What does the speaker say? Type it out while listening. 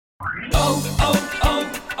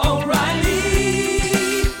O'Reilly.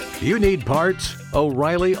 You need parts?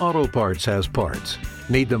 O'Reilly Auto Parts has parts.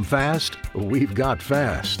 Need them fast? We've got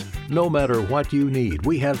fast. No matter what you need,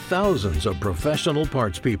 we have thousands of professional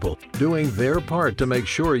parts people doing their part to make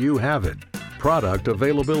sure you have it. Product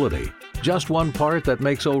availability. Just one part that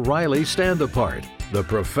makes O'Reilly stand apart. The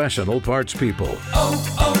professional parts people.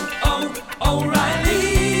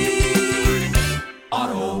 O'Reilly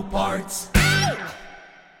Auto Parts.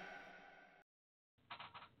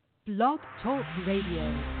 Blog Talk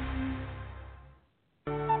Radio.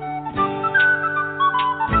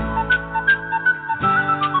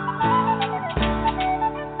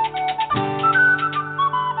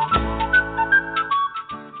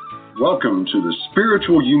 Welcome to the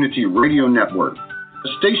Spiritual Unity Radio Network, a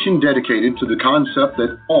station dedicated to the concept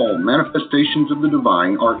that all manifestations of the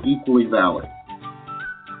divine are equally valid.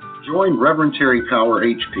 Join Reverend Terry Power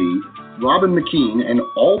HP, Robin McKean, and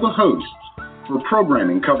all the hosts for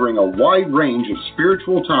programming covering a wide range of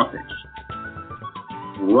spiritual topics,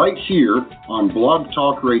 right here on Blog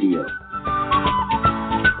Talk Radio.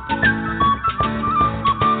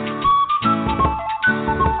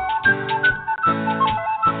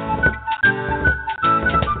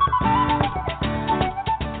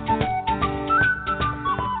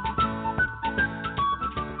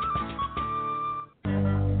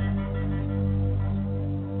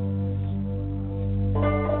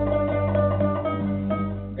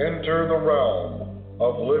 Enter the realm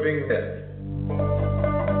of living myth.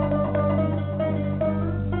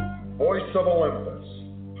 Voice of Olympus,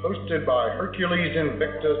 hosted by Hercules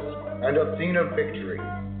Invictus and Athena Victory,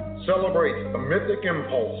 celebrates the mythic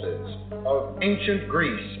impulses of ancient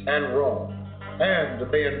Greece and Rome,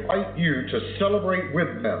 and they invite you to celebrate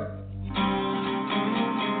with them.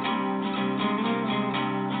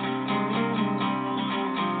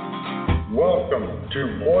 Welcome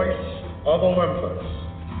to Voice of Olympus.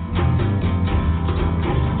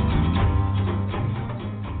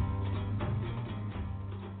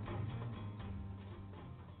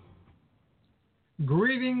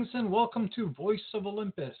 Greetings and welcome to Voice of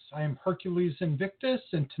Olympus. I am Hercules Invictus,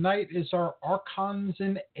 and tonight is our Archons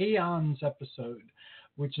and Aeons episode,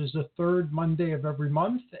 which is the third Monday of every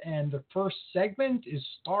month, and the first segment is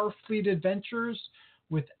Starfleet Adventures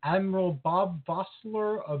with Admiral Bob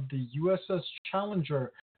Vossler of the USS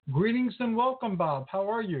Challenger. Greetings and welcome, Bob. How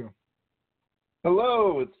are you?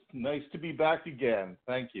 Hello. It's nice to be back again.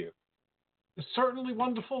 Thank you. It's certainly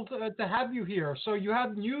wonderful to have you here. So you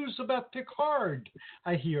have news about Picard,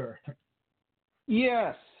 I hear.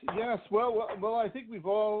 Yes. Well, I think we've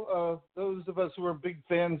all, those of us who are big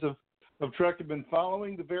fans of Trek, have been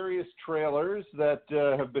following the various trailers that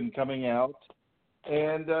have been coming out.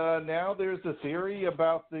 And now there's a theory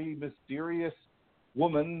about the mysterious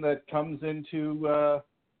woman that comes into,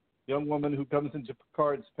 young woman who comes into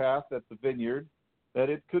Picard's path at the Vineyard, that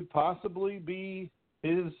it could possibly be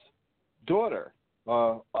his daughter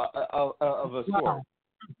of a sort.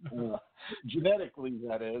 Genetically,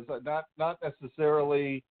 that is, not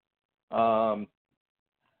necessarily, the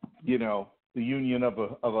union of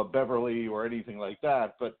a Beverly or anything like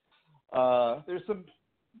that. But there's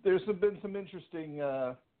been some interesting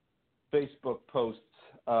Facebook posts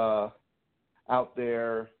out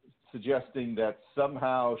there suggesting that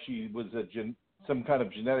somehow she was some kind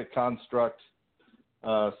of genetic construct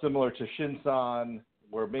similar to Shinson.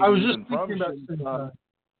 Or maybe I was even just thinking about Shinson.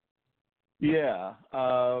 Yeah,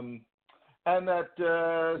 and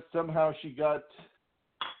that somehow she got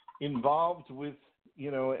involved with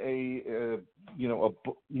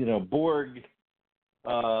Borg,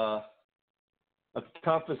 a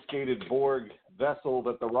confiscated Borg vessel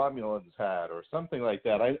that the Romulans had, or something like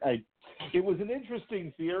that. It was an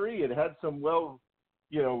interesting theory. It had some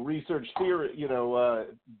research theory,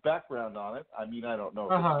 background on it. I mean, I don't know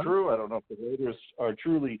if it's true. I don't know if the writers are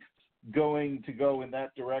truly going to go in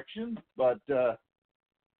that direction, but it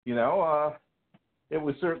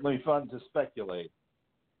was certainly fun to speculate.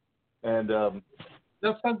 And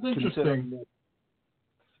that sounds interesting.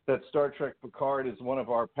 That Star Trek Picard is one of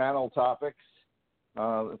our panel topics.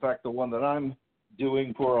 In fact, the one that I'm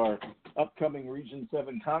doing for our upcoming Region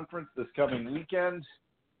 7 conference this coming weekend.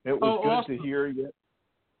 It was good to hear yet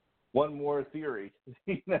one more theory,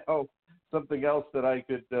 something else that I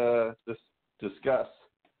could discuss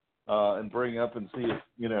and bring up and see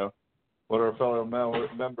if, what our fellow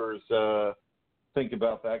members think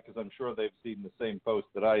about that, because I'm sure they've seen the same post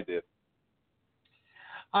that I did.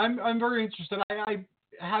 I'm very interested. I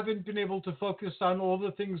haven't been able to focus on all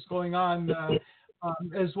the things going on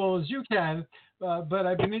as well as you can, but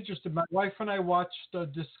I've been interested. My wife and I watched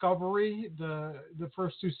Discovery, the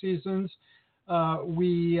first two seasons.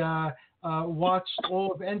 We watched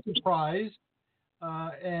all of Enterprise,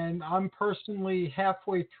 and I'm personally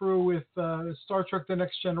halfway through with Star Trek: The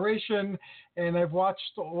Next Generation, and I've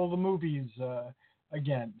watched all the movies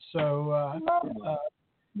again. So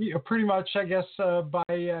yeah, pretty much, I guess,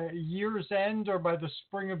 by year's end or by the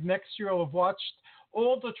spring of next year, I'll have watched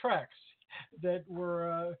all the tracks that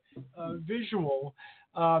were visual.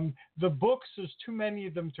 The books, there's too many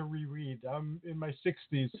of them to reread. I'm in my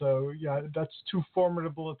 60s, so yeah, that's too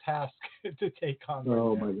formidable a task to take on.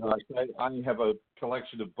 Oh my gosh, I have a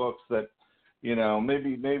collection of books that,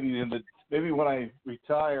 maybe when I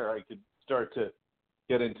retire, I could start to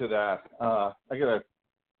get into that. I got a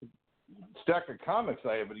stack of comics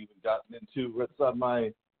I haven't even gotten into. What's on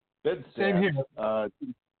my bedstand? Same here.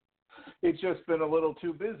 It's just been a little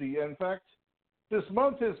too busy. In fact, this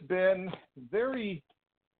month has been very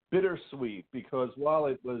bittersweet because while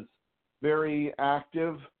it was very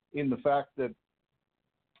active in the fact that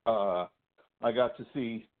I got to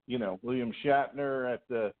see, William Shatner at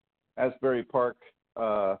the Asbury Park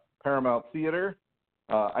Paramount Theater.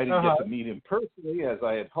 I didn't get to meet him personally as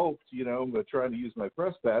I had hoped, but trying to use my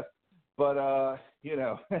press pass. But,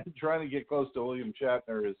 trying to get close to William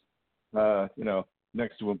Shatner is,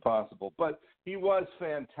 next to impossible. But he was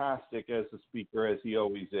fantastic as a speaker, as he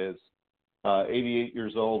always is. 88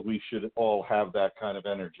 years old, we should all have that kind of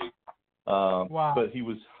energy. Wow. But he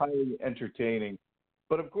was highly entertaining.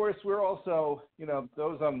 But, of course, we're also,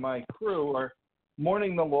 those on my crew are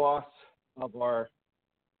mourning the loss of our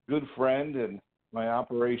good friend and my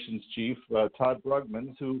operations chief, Todd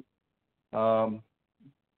Brugmans, who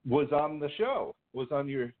was on the show, was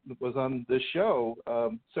on this show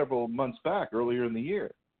several months back, earlier in the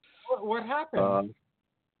year. What happened?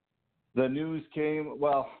 The news came,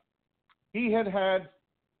 well, he had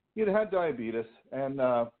diabetes, and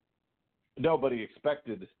nobody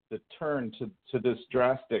expected the turn to this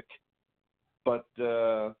drastic, but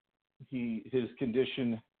his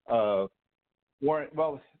condition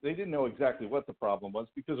they didn't know exactly what the problem was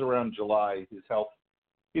because around July his health,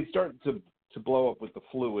 it started to blow up with the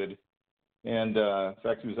fluid, and in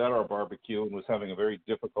fact he was at our barbecue and was having a very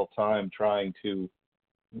difficult time trying to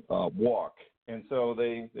walk, and so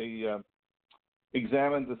they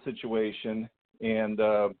examined the situation, and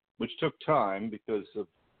which took time because of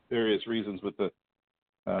various reasons with the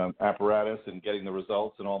apparatus and getting the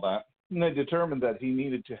results and all that. And they determined that he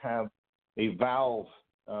needed to have a valve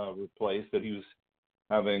replaced, that he was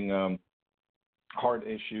having heart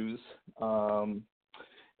issues.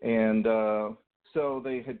 So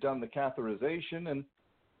they had done the catheterization, and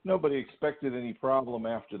nobody expected any problem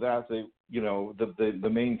after that. They, the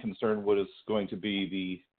main concern was going to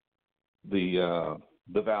be the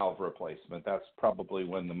valve replacement. That's probably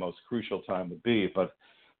when the most crucial time would be. But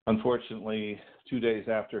unfortunately, 2 days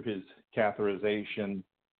after his catheterization,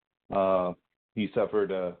 he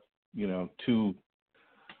suffered 2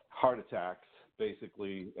 heart attacks,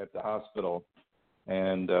 basically at the hospital,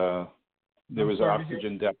 and there was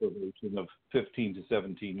oxygen deprivation of 15 to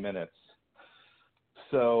 17 minutes.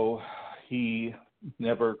 So he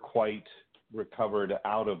never quite recovered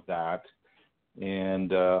out of that.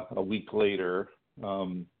 And a week later,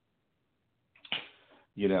 they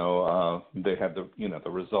had the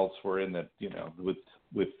results were in that, with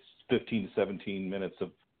 15 to 17 minutes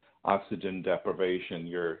of oxygen deprivation,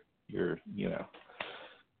 your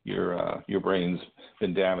brain's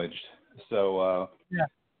been damaged. So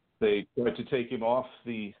they tried to take him off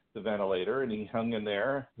the ventilator, and he hung in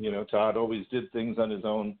there. Todd always did things on his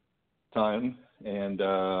own time, and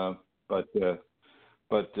but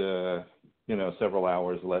several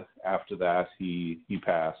hours after that, he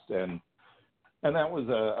passed, and that was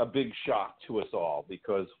a big shock to us all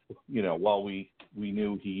because while we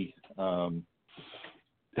knew he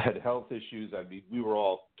had health issues, I mean, we were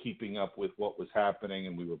all keeping up with what was happening,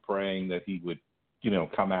 and we were praying that he would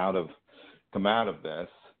come out of this.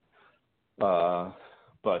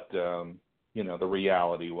 But the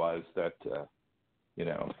reality was that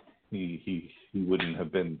he wouldn't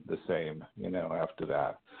have been the same after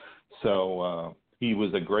that. So he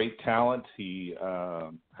was a great talent. He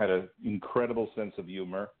had an incredible sense of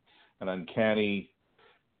humor, an uncanny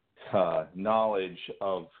knowledge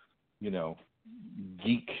of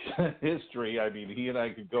geek history. I mean, he and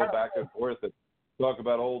I could go back and forth and talk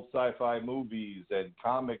about old sci-fi movies and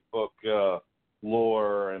comic book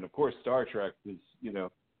lore, and of course Star Trek is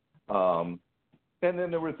and then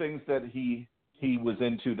there were things that he was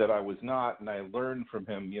into that I was not, and I learned from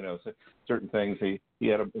him certain things. He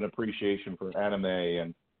had an appreciation for anime,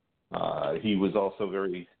 and he was also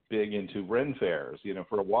very big into Ren fairs.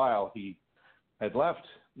 For a while he had left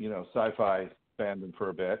sci-fi abandoned for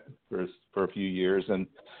a bit, for a few years, and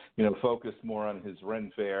focused more on his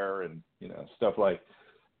Ren Fair and stuff like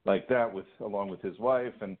that along with his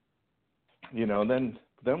wife, and then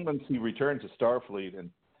once he returned to Starfleet and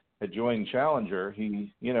had joined Challenger,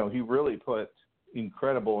 he really put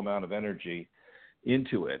incredible amount of energy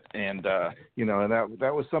into it, and and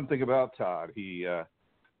that was something about Todd. He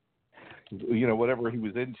whatever he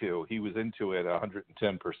was into it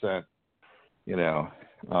 110%.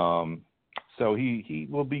 So he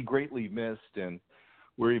will be greatly missed, and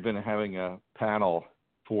we're even having a panel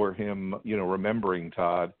for him, remembering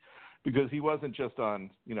Todd, because he wasn't just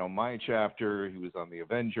on my chapter. He was on the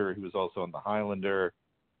Avenger. He was also on the Highlander.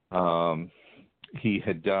 He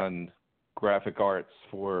had done graphic arts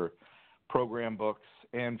for program books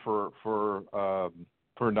and for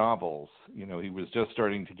novels. He was just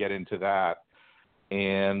starting to get into that,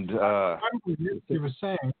 and he was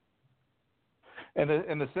saying. And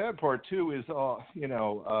the sad part too is,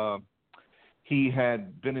 he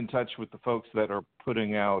had been in touch with the folks that are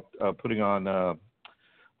putting on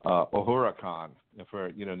OhuraCon.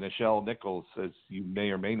 For Nichelle Nichols, as you may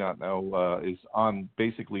or may not know, is on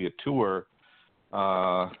basically a tour,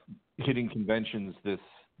 hitting conventions this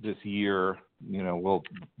year.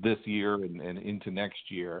 This year and into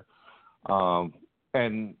next year.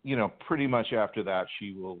 And pretty much after that,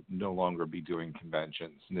 she will no longer be doing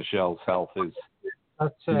conventions. Nichelle's health is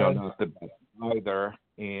not the best either,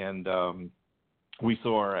 and we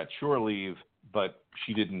saw her at Shore Leave, but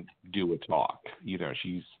she didn't do a talk.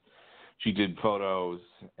 She did photos,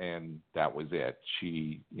 and that was it.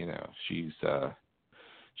 She's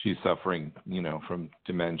suffering, from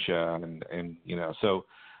dementia, and so.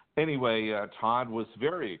 Anyway, Todd was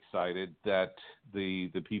very excited that the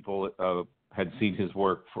people had seen his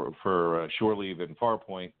work for Shore Leave and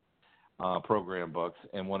Farpoint program books,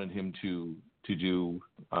 and wanted him to do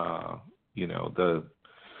all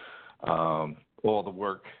the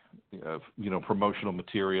work, promotional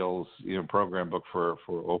materials, program book for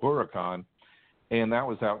OhuraCon, and that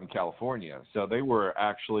was out in California. So they were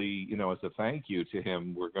actually, as a thank you to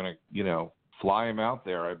him, we're going to fly him out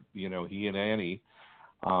there. He and Annie.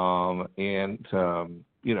 And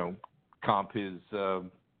comp his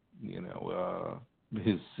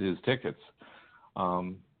his tickets. I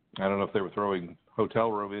don't know if they were throwing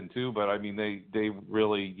hotel room in too, but I mean they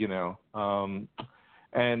really and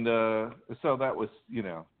so that was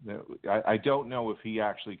I don't know if he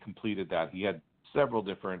actually completed that. He had several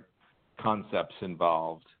different concepts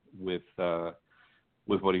involved with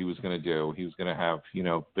what he was going to do. He was going to have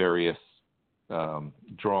various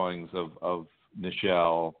drawings of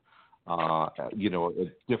Nichelle, at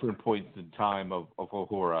different points in time of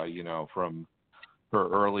Uhura, from her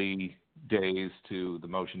early days to the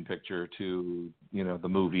motion picture to, the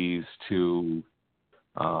movies to,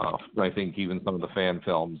 I think even some of the fan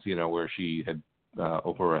films, where she had,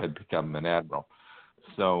 Uhura had become an admiral.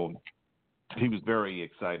 So he was very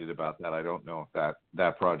excited about that. I don't know if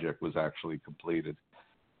that project was actually completed.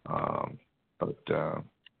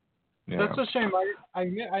 Yeah. That's a shame. I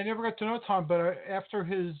never got to know Tom, but after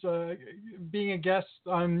his being a guest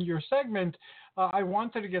on your segment, I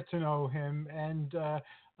wanted to get to know him, and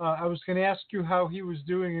I was going to ask you how he was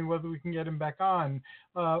doing and whether we can get him back on.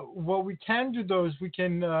 What we can do, though, is we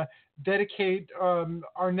can dedicate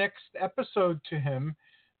our next episode to him.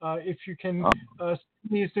 If you can send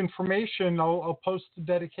me his information, I'll post the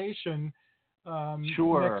dedication.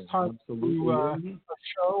 Sure. Next time we do a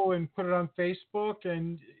show and put it on Facebook,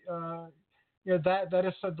 and that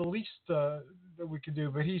is the least that we could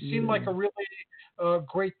do. But he seemed like a really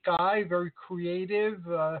great guy, very creative,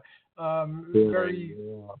 very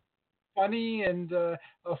funny, and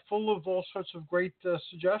full of all sorts of great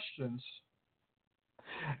suggestions.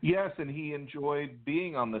 Yes, and he enjoyed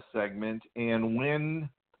being on the segment, and when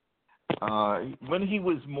he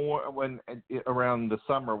was around the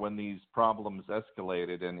summer when these problems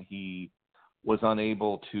escalated and he was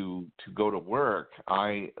unable to go to work,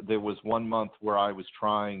 there was 1 month where I was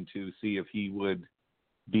trying to see if he would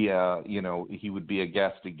be a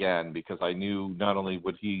guest again, because I knew not only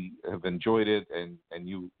would he have enjoyed it and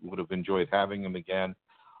you would have enjoyed having him again,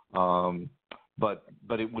 but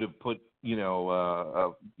it would have put it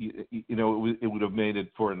would have made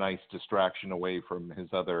it for a nice distraction away from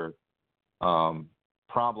his other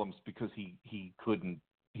problems, because he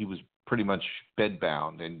was pretty much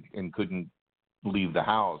bedbound and couldn't leave the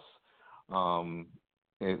house.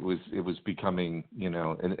 It was becoming,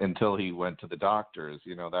 until he went to the doctors,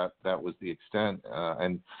 that was the extent,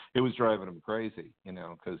 and it was driving him crazy,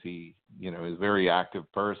 because he, is a very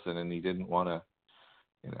active person, and he didn't want to,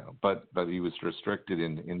 but he was restricted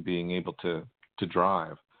in being able to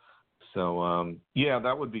drive. So yeah,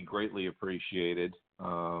 that would be greatly appreciated.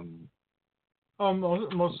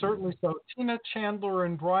 Most certainly so. Tina Chandler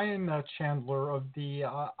and Brian Chandler of the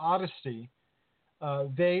Odyssey,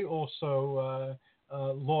 they also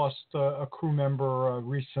lost a crew member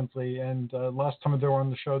recently, and last time they were on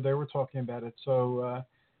the show, they were talking about it. So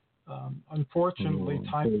unfortunately,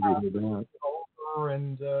 time passes over,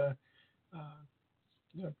 and the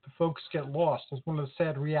folks get lost. It's one of the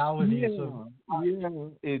sad realities of. Yeah,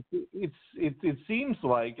 it seems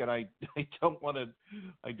like, and I don't want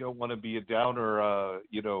to be a downer,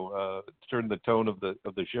 turn the tone of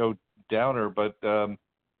the show downer, but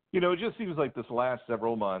it just seems like this last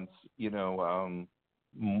several months,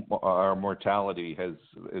 our mortality has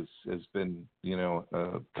been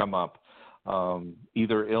come up,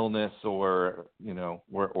 either illness or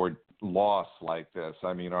loss like this.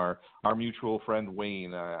 I mean, our mutual friend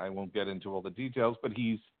Wayne, I won't get into all the details, but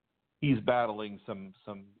he's battling some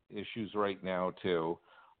issues right now too,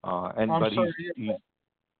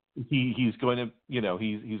 he's going to,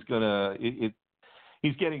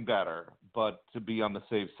 he's getting better, but to be on the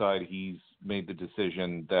safe side, he's made the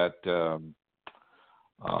decision that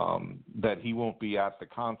that he won't be at the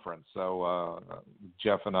conference. So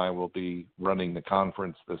Jeff and I will be running the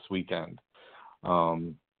conference this weekend.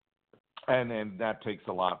 And that takes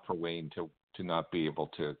a lot for Wayne to not be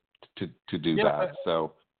able to do that.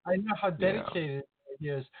 So I know how dedicated he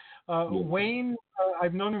is. Wayne,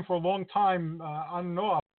 I've known him for a long time. I don't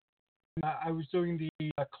know. I was doing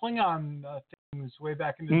the Klingon things way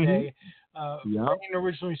back in the day. Wayne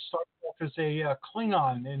originally started off as a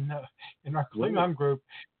Klingon in our Klingon group,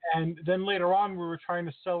 and then later on we were trying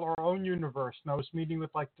to sell our own universe. And I was meeting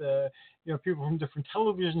with like the people from different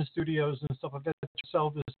television studios and stuff like that to sell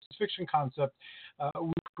this fiction concept.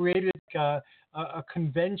 We created a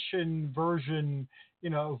convention version,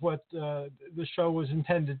 of what the show was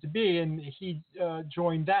intended to be, and he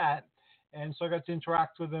joined that. And so I got to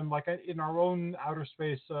interact with him like in our own outer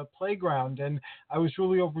space playground. And I was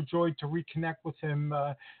really overjoyed to reconnect with him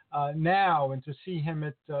now and to see him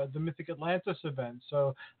at the Mythic Atlantis event.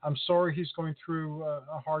 So I'm sorry he's going through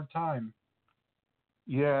a hard time.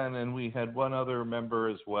 Yeah, and then we had one other member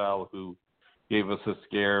as well who gave us a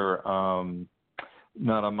scare,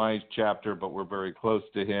 not on my chapter, but we're very close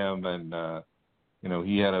to him. And,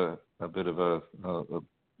 he had a bit of a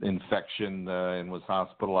infection and was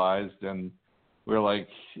hospitalized, and we're like,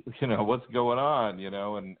 what's going on,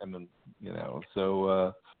 and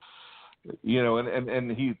so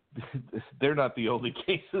and he they're not the only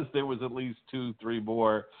cases. There was at least 2-3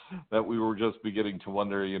 more that we were just beginning to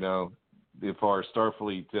wonder, if our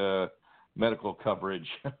Starfleet medical coverage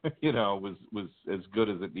was as good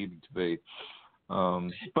as it needed to be.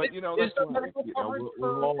 But that's right.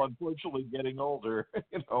 We're all unfortunately getting older.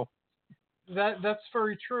 That's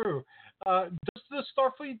very true. Does the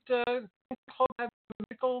Starfleet Club have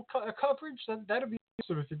medical coverage? That'd be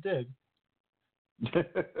awesome if it did.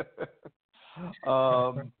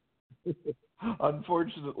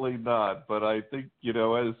 Unfortunately not, but I think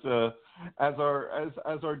as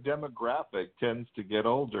our demographic tends to get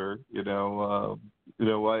older, I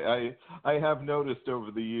have noticed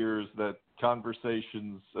over the years that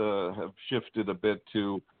conversations have shifted a bit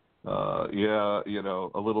to a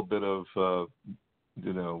little bit of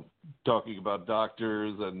talking about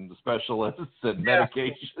doctors and specialists and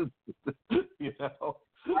medications.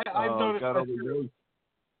 I've noticed that too.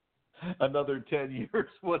 Another 10 years,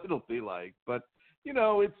 what it'll be like. But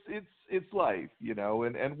it's life,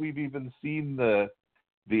 and we've even seen the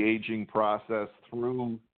aging process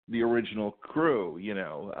through the original crew,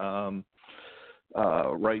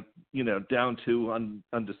 right, down to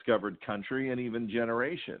undiscovered country and even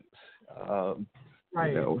generations.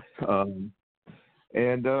 Right.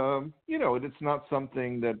 And it's not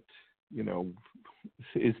something that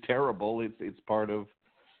is terrible. It's part of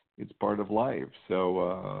life.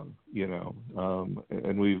 So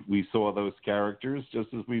and we saw those characters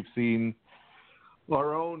just as we've seen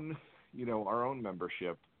our own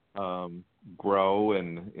membership grow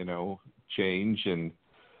and change and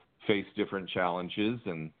face different challenges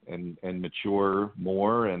and mature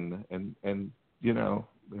more and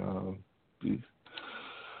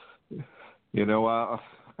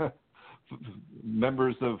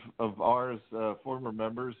members of ours, former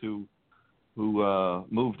members who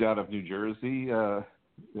moved out of New Jersey.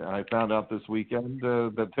 I found out this weekend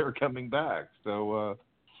that they're coming back. So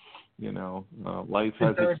life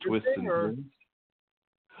has its twists and turns.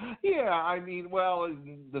 Yeah, I mean, well,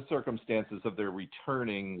 the circumstances of their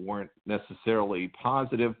returning weren't necessarily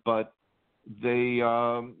positive, but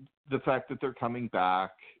the fact that they're coming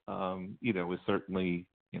back, is certainly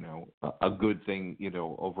a good thing,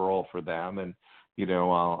 overall for them, and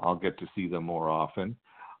I'll get to see them more often,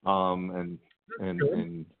 and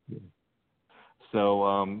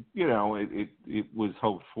so it was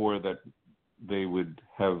hoped for that they would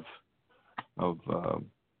have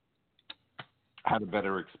had a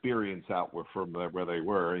better experience out from where they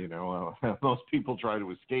were. Most people try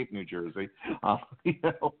to escape New Jersey,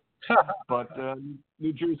 but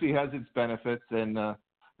New Jersey has its benefits, and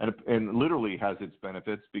literally has its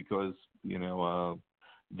benefits, because the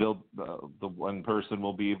one person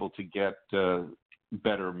will be able to get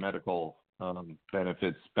better medical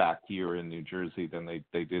benefits back here in New Jersey than they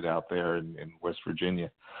did out there in West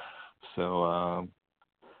Virginia. So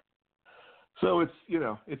it's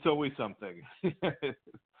it's always something.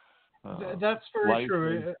 That's very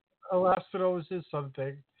true. Alas, it always is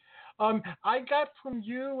something. I got from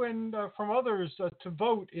you and from others to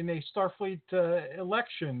vote in a Starfleet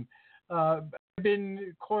election. I've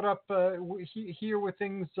been caught up here with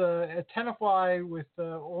things at Tenafly with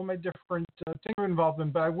all my different things involved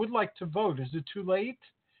in, but I would like to vote. Is it too late,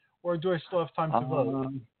 or do I still have time to vote?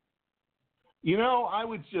 I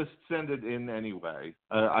would just send it in anyway.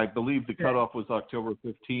 I believe the cutoff was October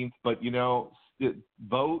 15th, but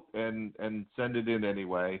vote and send it in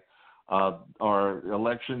anyway. Our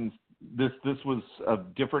elections, this was a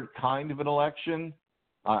different kind of an election.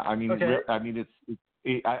 I mean,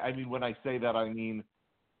 when I say that, I mean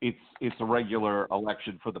it's a regular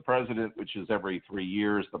election for the president, which is every 3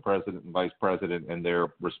 years, the president and vice president and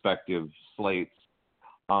their respective slates.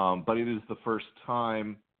 But it is the first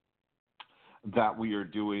time that we are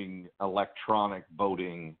doing electronic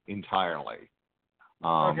voting entirely.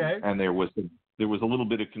 And there was a little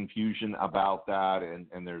bit of confusion about that,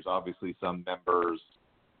 and there's obviously some members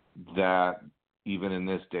that even in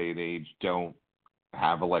this day and age don't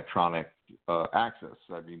have electronic access.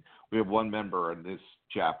 I mean, we have one member in this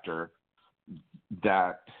chapter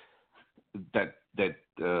that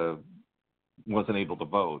wasn't able to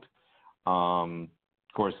vote. Of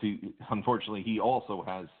course, unfortunately he also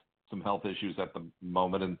has some health issues at the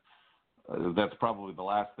moment, and that's probably the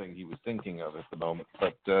last thing he was thinking of at the moment.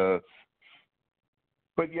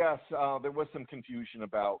 But yes, there was some confusion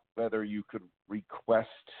about whether you could request,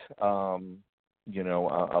 a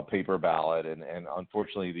paper ballot, and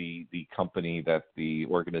unfortunately, the company that the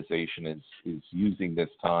organization is using this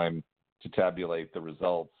time to tabulate the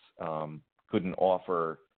results couldn't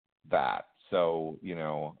offer that. So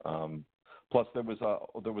plus there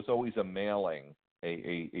was always a mailing,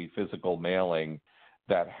 a physical mailing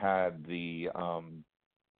that had the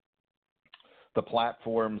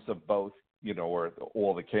platforms of both, or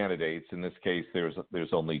all the candidates. In this case,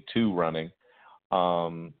 there's only 2 running.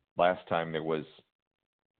 Last time there was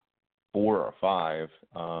 4 or 5,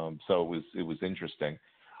 so it was interesting.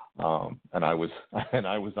 And I was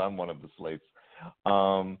on one of the slates.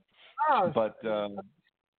 But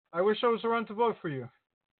I wish I was around to vote for you.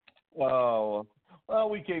 Well,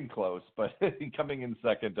 we came close, but coming in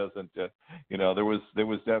second doesn't. There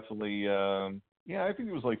was definitely. I think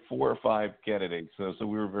it was like 4 or 5 candidates. So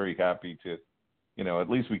we were very happy to, at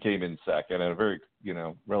least we came in second, and a very,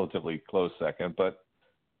 relatively close second. But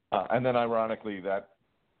and then ironically, that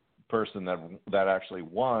person that actually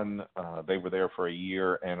won, they were there for a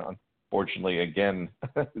year, and unfortunately, again,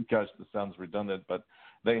 gosh, this sounds redundant, but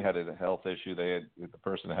they had a health issue. The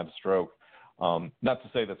person had a stroke. Not to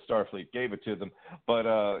say that Starfleet gave it to them, but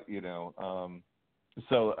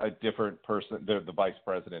so a different person, the vice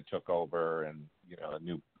president took over, and a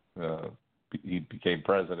new he became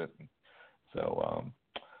president. So,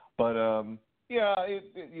 at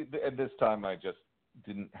this time I just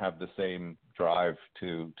didn't have the same drive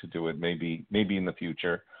to do it. Maybe in the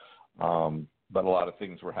future, but a lot of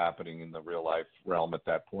things were happening in the real life realm at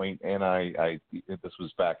that point, and this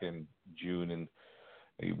was back in June, and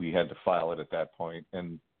we had to file it at that point.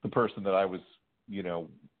 And the person that I was,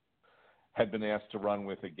 had been asked to run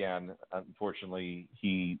with again, unfortunately,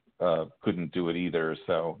 he couldn't do it either.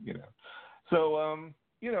 So,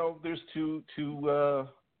 there's two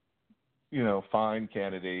fine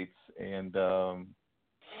candidates, and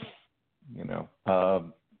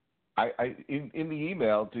I in the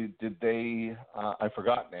email, did they? I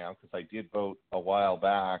forgot now because I did vote a while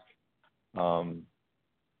back.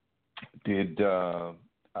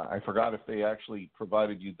 I forgot if they actually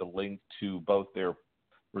provided you the link to both their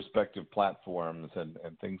respective platforms and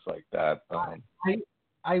things like that.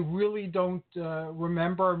 I really don't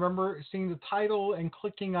remember. I remember seeing the title and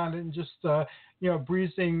clicking on it and just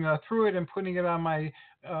breezing through it and putting it on my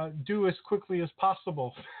do as quickly as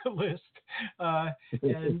possible list.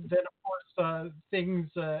 And then of course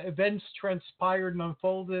events transpired and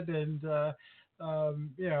unfolded, and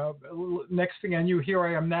next thing I knew, here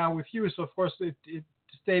I am now with you. So of course it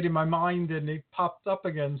stayed in my mind and it popped up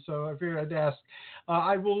again. So I figured I'd ask.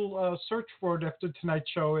 I will search for it after tonight's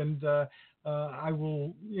show, and I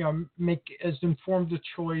will, make as informed a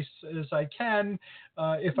choice as I can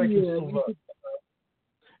if I can still vote.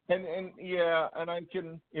 And I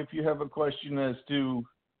can, if you have a question as to,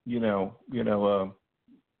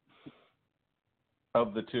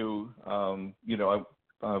 of the two,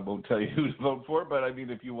 I won't tell you who to vote for, but I mean,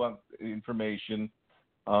 if you want information,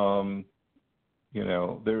 they're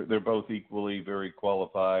both equally very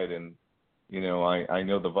qualified, and I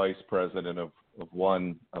know the vice president of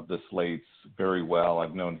one of the slates very well.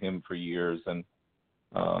 I've known him for years, and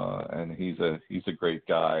he's a great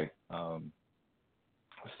guy.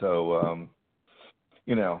 It's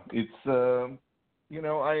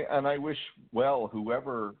I wish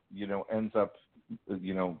whoever ends up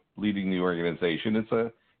leading the organization. It's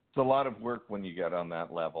a lot of work when you get on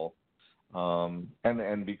that level.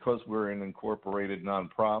 And because we're an incorporated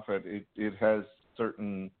nonprofit, it has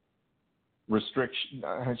certain restrictions.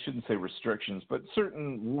 I shouldn't say restrictions, but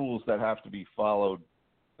certain rules that have to be followed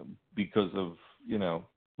because of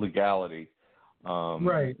legality.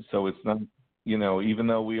 Right. So it's not even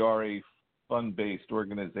though we are a fund-based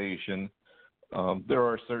organization, there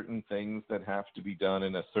are certain things that have to be done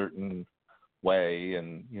in a certain way,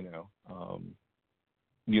 and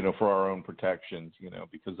for our own protections,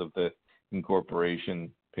 because of the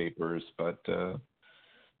incorporation papers. But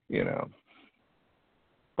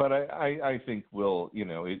but I think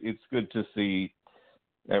it's good to see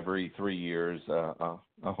every 3 years a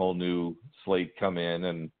whole new slate come in,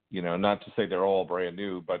 and not to say they're all brand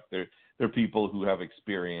new, but they're people who have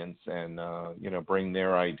experience and bring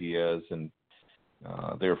their ideas and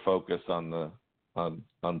their focus on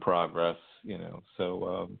progress.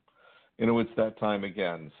 So it's that time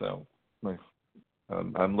again. So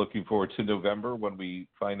I'm looking forward to November when we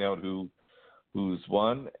find out who's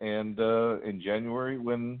won, and in January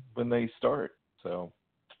when they start. So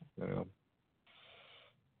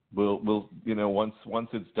we'll once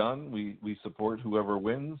it's done, we support whoever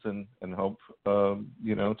wins and hope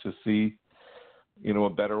to see a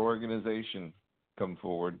better organization come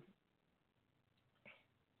forward.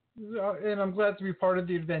 And I'm glad to be part of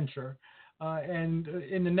the adventure. And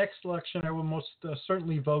in the next election, I will most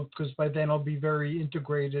certainly vote, because by then I'll be very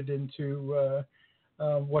integrated into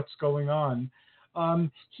what's going on.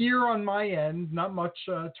 Here on my end, not much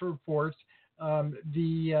to report.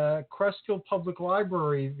 The Cresskill Public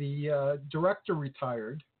Library, the director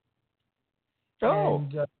retired. Oh.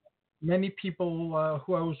 And many people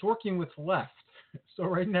who I was working with left. So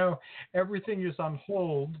right now, everything is on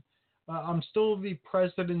hold. I'm still the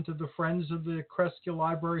president of the Friends of the Cresskill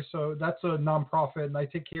Library, so that's a nonprofit, and I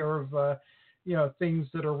take care of things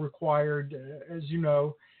that are required, as you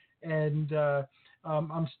know. And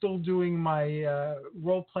I'm still doing my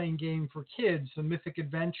role-playing game for kids, the Mythic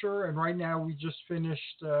Adventure, and right now we just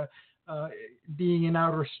finished being in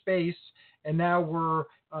outer space, and now we're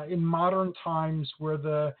in modern times where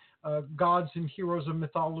the gods and heroes of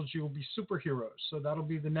mythology will be superheroes. So that'll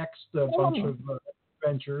be the next bunch of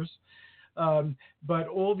adventures. But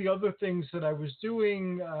all the other things that I was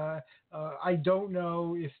doing, I don't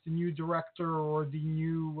know if the new director or the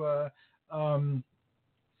new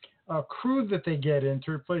crew that they get in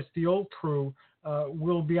to replace the old crew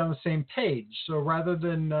will be on the same page. So rather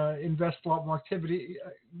than invest a lot more activity,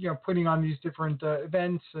 putting on these different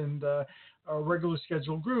events and regular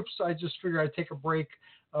scheduled groups, I just figured I'd take a break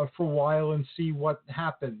for a while and see what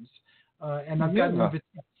happens. And I've gotten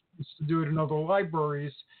invitations to do it in other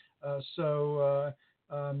libraries. So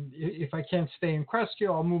if I can't stay in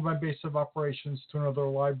Cresskill, I'll move my base of operations to another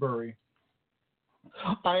library.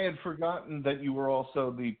 I had forgotten that you were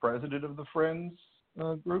also the president of the Friends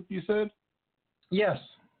group, you said? Yes.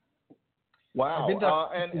 Wow.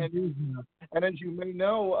 And as you may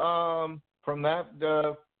know, from that,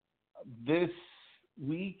 this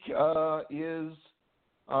week is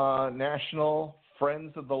National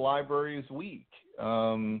Friends of the Libraries Week.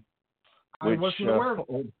 I wasn't aware of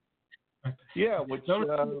it. Yeah, which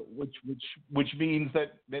means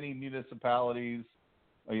that many municipalities,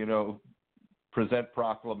 present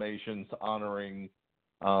proclamations honoring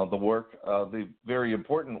the work, the very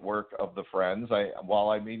important work of the Friends. While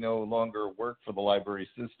I may no longer work for the library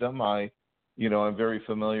system, I'm very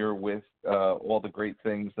familiar with all the great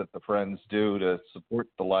things that the Friends do to support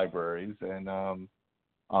the libraries, and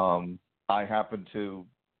I happen to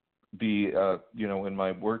be, in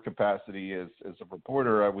my work capacity as a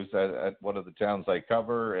reporter, I was at one of the towns I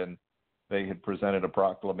cover, and they had presented a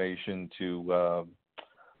proclamation to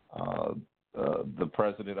the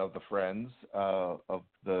president of the Friends of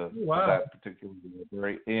Wow. that particular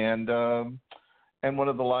library, and one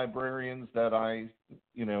of the librarians that I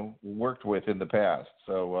worked with in the past.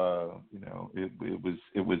 So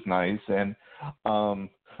it was nice, and and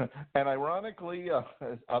ironically,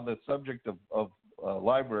 on the subject of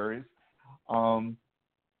libraries,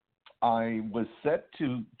 I was set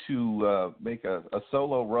to make a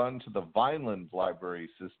solo run to the Vineland library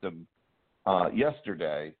system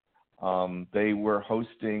yesterday. They were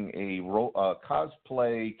hosting a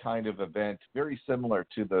cosplay kind of event, very similar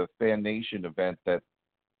to the Fan Nation event that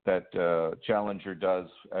Challenger does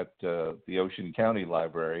at the Ocean County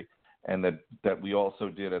Library, and that we also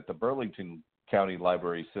did at the Burlington County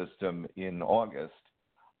Library System in August,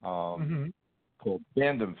 called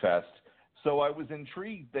Fandom Fest. So I was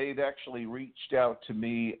intrigued. They'd actually reached out to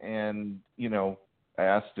me and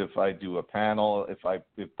asked if I do a panel,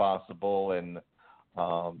 if possible, and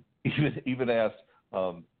even asked,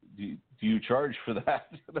 do you charge for that?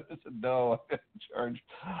 And I said, no, I don't charge.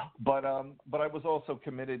 But I was also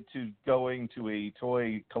committed to going to a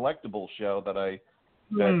toy collectible show that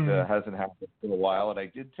hasn't happened for a while, and I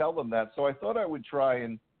did tell them that. So I thought I would try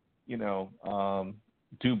and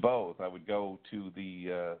do both. I would go to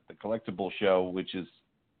the collectible show, which is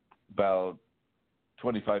about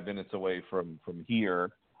 25 minutes away from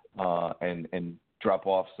here, and drop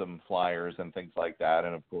off some flyers and things like that,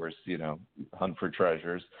 and of course, hunt for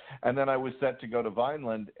treasures. And then I was set to go to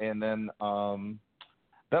Vineland, and then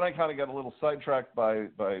I kind of got a little sidetracked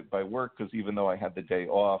by work, because even though I had the day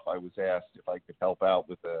off, I was asked if I could help out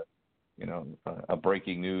with a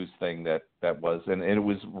breaking news thing that was, and it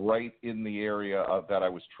was right in the area that I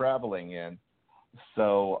was traveling in.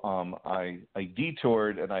 So I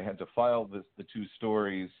detoured, and I had to file the two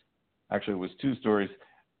stories. Actually, it was two stories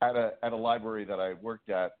at a library that I worked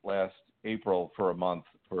at last April for a month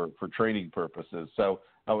for training purposes. So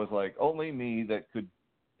I was like, only me that could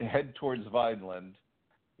head towards Vineland,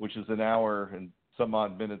 which is an hour and some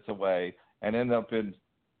odd minutes away, and end up in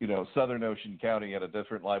Southern Ocean County at a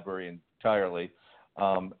different library entirely.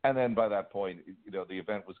 And then by that point, the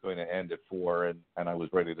event was going to end at 4, and I was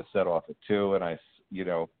ready to set off at 2, and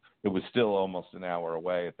it was still almost an hour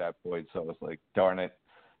away at that point. So I was like, darn it.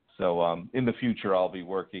 So in the future, I'll be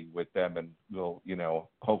working with them, and we'll,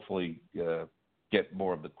 hopefully get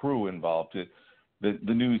more of the crew involved. The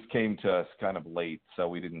news came to us kind of late, so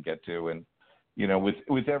we didn't get to. And,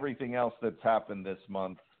 with everything else that's happened this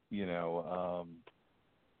month, we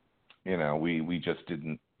just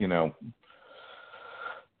didn't,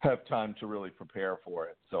 have time to really prepare for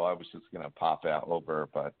it. So I was just going to pop out over,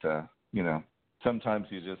 but, sometimes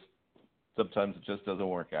it just doesn't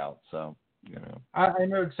work out. So, I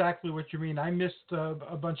know exactly what you mean. I missed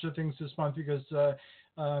a bunch of things this month because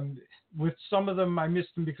with some of them I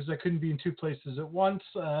missed them because I couldn't be in two places at once.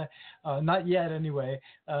 Not yet, anyway.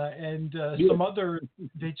 And some other,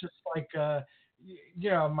 they just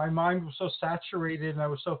my mind was so saturated and I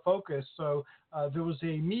was so focused. So there was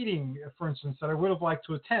a meeting, for instance, that I would have liked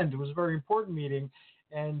to attend. It was a very important meeting.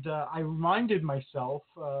 And I reminded myself,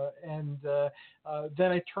 and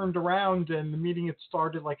then I turned around, and the meeting had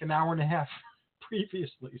started like an hour and a half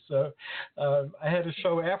previously. So I had a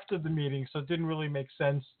show after the meeting, so it didn't really make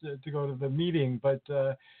sense to go to the meeting. But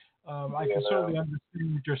I can certainly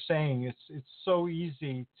understand what you're saying. It's so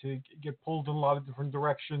easy to get pulled in a lot of different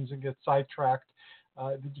directions and get sidetracked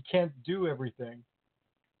that you can't do everything.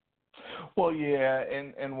 Well, yeah,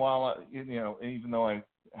 and while even though I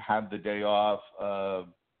had the day off,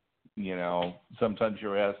 sometimes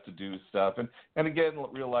you're asked to do stuff, and again,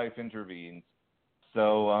 real life intervenes.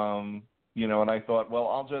 So and I thought, well,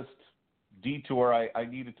 I'll just detour. I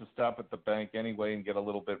needed to stop at the bank anyway and get a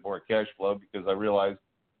little bit more cash flow, because I realized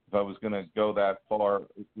if I was going to go that far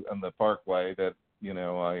on the Parkway, that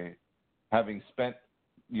I, having spent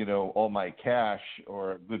all my cash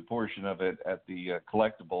or a good portion of it at the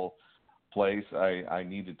collectible place, I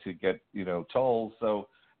needed to get tolls. So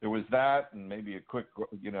there was that, and maybe a quick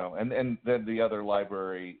and then the other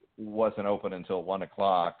library wasn't open until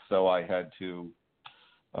 1:00, so I had to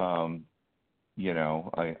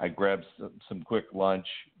I grabbed some quick lunch,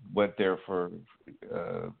 went there for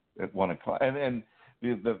at 1:00, and then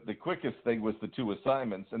the quickest thing was the two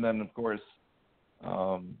assignments, and then of course,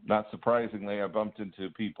 not surprisingly, I bumped into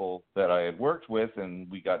people that I had worked with, and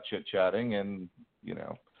we got chit-chatting, and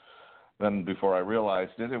then before I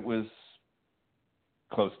realized it, it was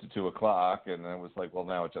close to 2:00, and I was like, well,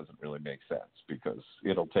 now it doesn't really make sense, because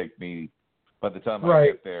it'll take me, by the time I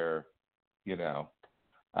get there,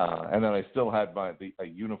 and then I still had a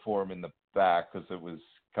uniform in the back, because it was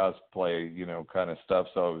cosplay, kind of stuff,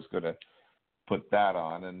 so I was going to put that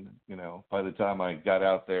on, and by the time I got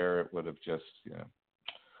out there, it would have just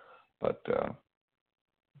but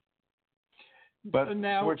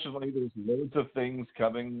now, fortunately, there's loads of things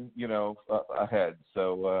coming ahead.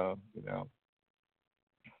 So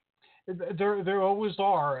there always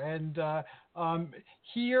are, and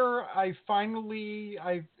here I've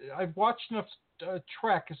watched enough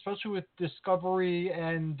Trek, especially with Discovery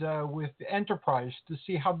and with Enterprise, to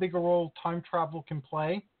see how big a role time travel can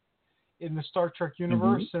play in the Star Trek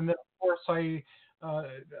universe. And then, of course, I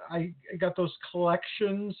got those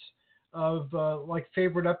collections of like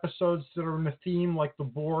favorite episodes that are in the theme, like the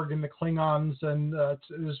Borg and the Klingons, and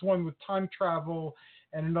there's one with time travel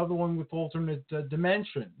and another one with alternate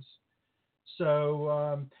dimensions.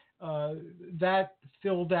 So that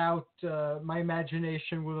filled out my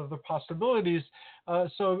imagination with other possibilities.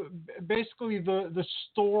 So basically, the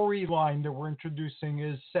storyline that we're introducing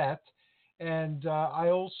is set, and I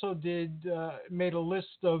also made a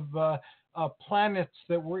list of planets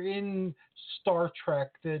that were in Star Trek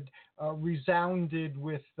that resounded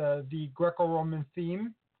with the Greco-Roman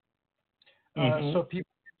theme. So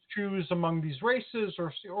people can choose among these races,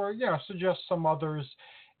 or suggest some others.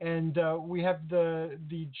 And we have the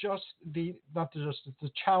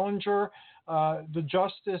Challenger, the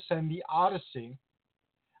Justice, and the Odyssey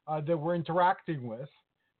that we're interacting with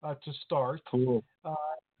to start. Cool.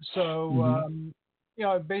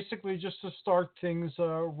 Basically just to start things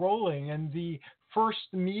rolling. And the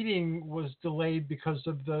first meeting was delayed because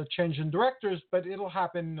of the change in directors, but it'll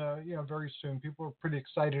happen, very soon. People are pretty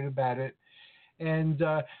excited about it. And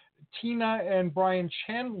Tina and Brian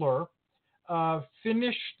Chandler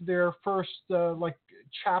finished their first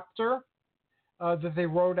chapter that they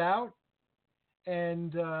wrote out,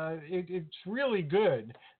 and it's really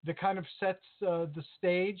good. That kind of sets the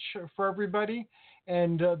stage for everybody.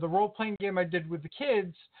 And the role-playing game I did with the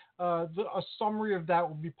kids, a summary of that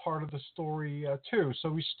will be part of the story too. So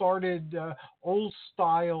we started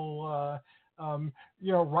old-style,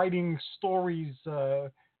 writing stories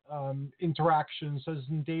interactions as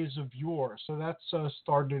in days of yore. So that's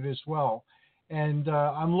started as well. And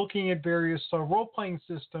I'm looking at various role-playing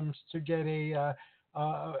systems to get a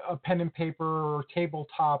pen and paper or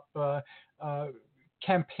tabletop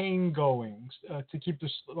campaign going to keep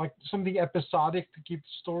this something episodic to keep the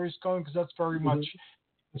stories going, because that's very much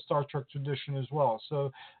the Star Trek tradition as well.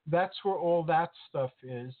 So that's where all that stuff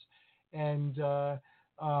is. And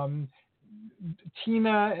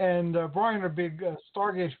Tina and Brian are big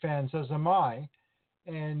Stargate fans, as am I.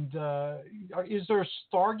 And is there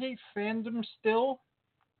Stargate fandom still?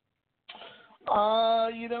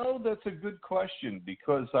 That's a good question,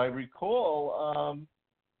 because I recall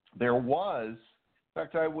there was. In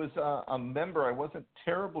fact, I was a member. I wasn't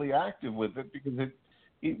terribly active with it because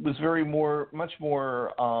it was much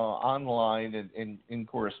more online and in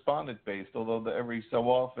correspondent based. Although every so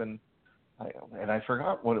often, I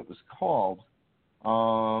forgot what it was called.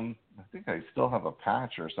 I think I still have a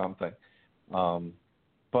patch or something.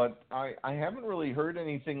 But I haven't really heard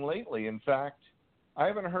anything lately. In fact, I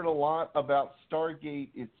haven't heard a lot about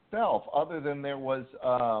Stargate itself, other than there was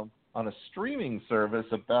on a streaming service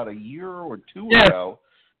about a year or two ago.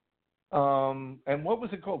 And what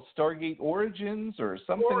was it called? Stargate Origins or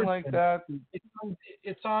something like that?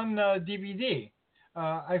 It's on DVD.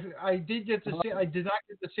 I did get to see. I did not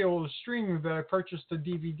get to see all the streaming, but I purchased the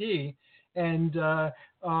DVD, and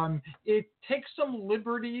it takes some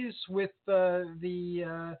liberties with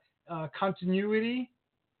the continuity,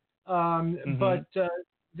 but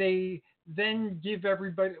they then give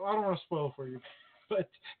everybody. I don't want to spoil for you, but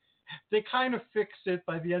they kind of fix it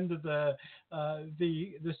by the end of the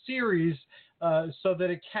series so that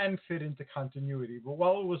it can fit into continuity. But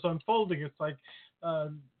while it was unfolding, it's like,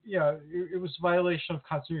 it was a violation of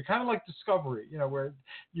continuity, kind of like Discovery, where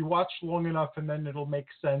you watch long enough and then it'll make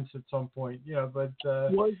sense at some point. But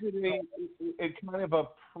was it a kind of a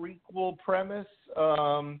prequel premise?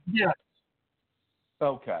 Yes.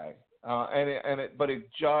 Okay. But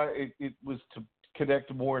it was to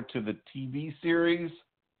connect more to the TV series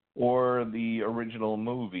or the original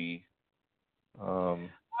movie?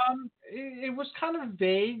 It was kind of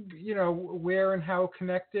vague, where and how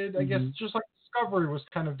connected. I guess just like Discovery was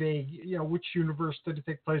kind of vague, which universe did it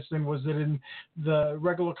take place in? Was it in the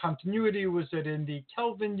regular continuity? Was it in the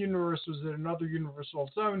Kelvin universe? Was it another universe of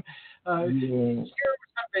its own? Here it was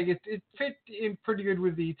kind of vague. It fit in pretty good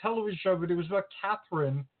with the television show, but it was about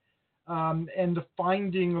Catherine and the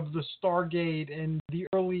finding of the Stargate and the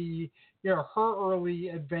early, her early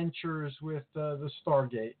adventures with the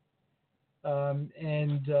Stargate.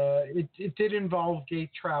 It did involve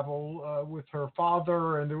gate travel with her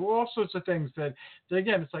father, and there were all sorts of things that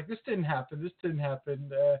again, it's like this didn't happen,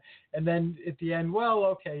 and then at the end, well,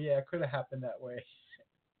 okay, yeah, it could have happened that way.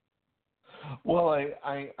 Well,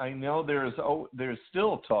 I know there's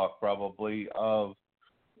still talk probably of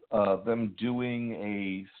them doing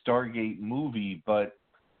a Stargate movie, but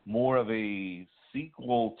more of a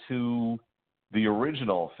sequel to the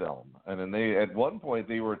original film. And then at one point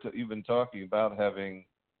they were even talking about having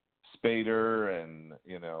Spader and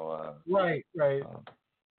Right.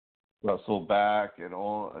 Russell back and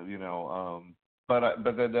all, but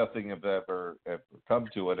then nothing have ever come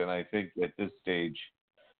to it. And I think at this stage,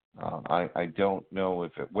 I don't know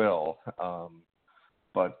if it will,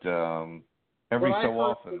 but every so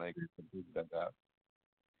often they can do that.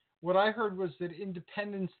 What I heard was that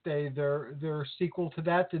Independence Day, their sequel to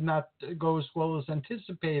that, did not go as well as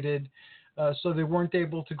anticipated, so they weren't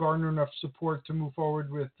able to garner enough support to move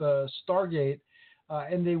forward with Stargate,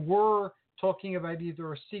 and they were talking about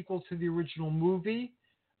either a sequel to the original movie,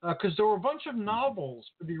 because there were a bunch of novels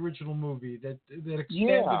for the original movie that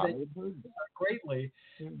expanded greatly.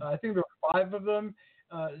 I think there were 5 of them.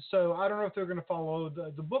 So I don't know if they're going to follow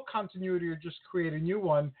the book continuity or just create a new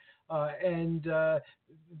one. And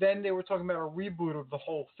then they were talking about a reboot of the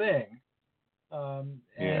whole thing.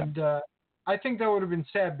 And I think that would have been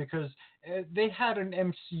sad because they had an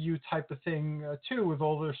MCU type of thing too, with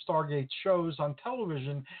all their Stargate shows on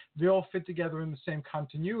television. They all fit together in the same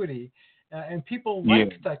continuity. And people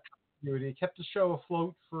liked that continuity. It kept the show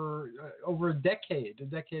afloat for over a decade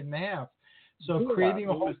and a half. So creating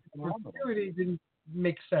a whole continuity didn't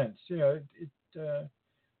make sense.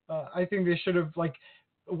 I think they should have, like,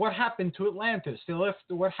 what happened to Atlantis? They left.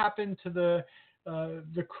 What happened to the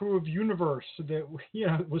crew of Universe that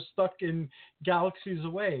was stuck in galaxies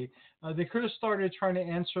away? They could have started trying to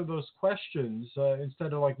answer those questions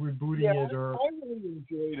instead of like rebooting it. Or I really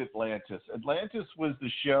enjoyed Atlantis. Atlantis was the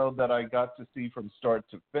show that I got to see from start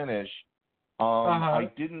to finish. I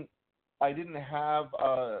didn't have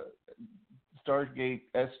Stargate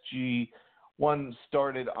SG-1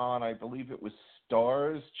 started on, I believe it was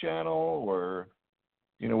Stars channel, or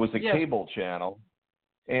it was a cable channel,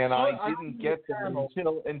 and I didn't get that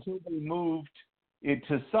until they moved it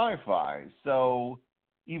to Sci-Fi. So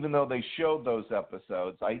even though they showed those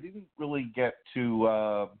episodes, I didn't really get to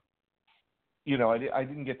I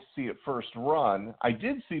didn't get to see it first run. I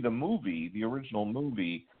did see the movie, the original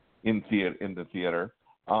movie in the theater.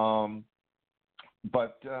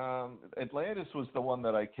 But Atlantis was the one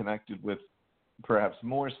that I connected with perhaps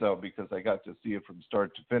more so because I got to see it from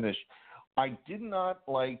start to finish. I did not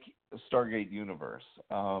like Stargate Universe.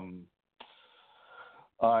 I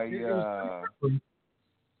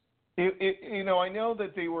know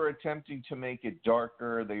that they were attempting to make it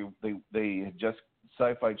darker. They had just,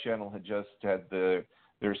 Sci-Fi Channel had just had their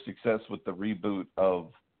success with the reboot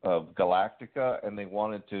of Galactica, and they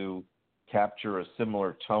wanted to capture a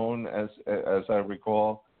similar tone as I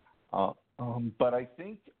recall. But I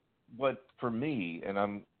think what for me, and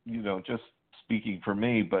I'm just speaking for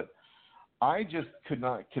me, but I just could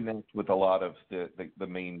not connect with a lot of the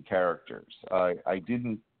main characters. I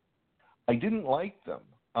didn't like them.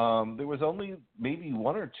 There was only maybe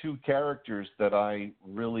 1 or 2 characters that I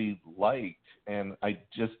really liked, and I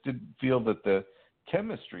just didn't feel that the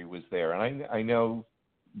chemistry was there. And I know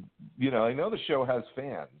the show has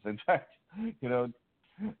fans. In fact,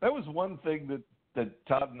 that was one thing that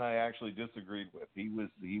Todd and I actually disagreed with.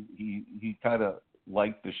 He kind of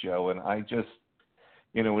liked the show, and I just,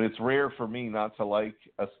 and it's rare for me not to like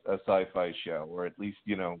a sci-fi show, or at least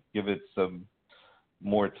give it some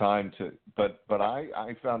more time to. But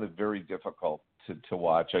I found it very difficult to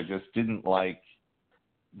watch. I just didn't like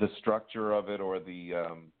the structure of it or the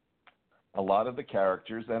a lot of the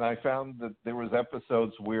characters, and I found that there was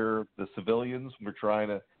episodes where the civilians were trying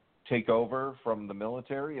to take over from the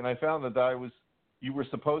military, and I found that you were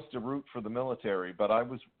supposed to root for the military, but I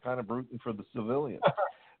was kind of rooting for the civilians.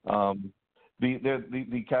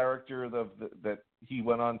 The character that he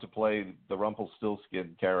went on to play, the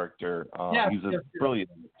Rumpelstiltskin character, he's a brilliant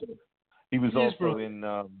actor. He was also in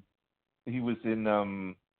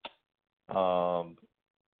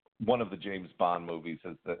one of the James Bond movies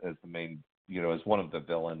as the main, as one of the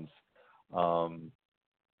villains.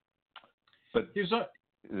 But he was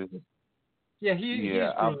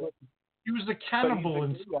he was the cannibal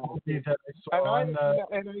in that I saw on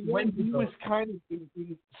he was kind of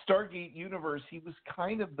in Stargate Universe. He was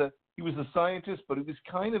kind of he was a scientist, but he was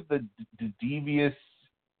kind of the devious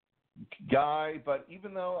guy. But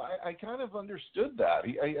even though I kind of understood that,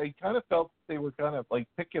 I kind of felt they were kind of like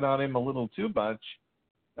picking on him a little too much.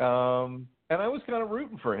 And I was kind of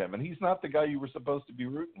rooting for him, and he's not the guy you were supposed to be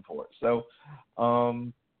rooting for. So,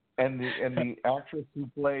 and the actress who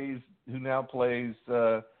now plays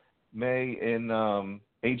May in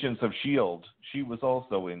Agents of S.H.I.E.L.D., she was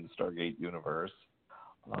also in Stargate Universe.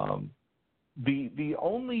 The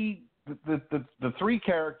three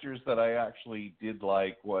characters that I actually did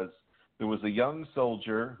like was there was a young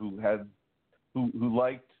soldier who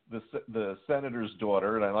liked the senator's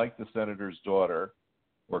daughter, and I liked the senator's daughter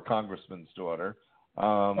or congressman's daughter,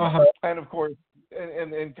 and of course,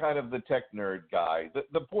 and kind of the tech nerd guy,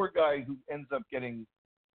 the poor guy who ends up getting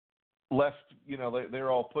left.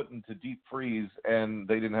 They're all put into deep freeze, and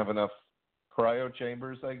they didn't have enough cryo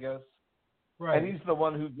chambers, I guess. Right. And he's the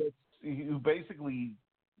one who basically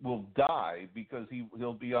will die because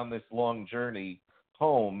he'll be on this long journey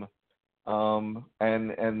home,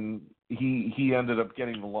 and he ended up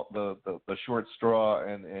getting the short straw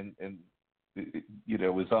and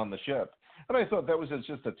was on the ship. And I thought that was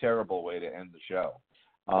just a terrible way to end the show.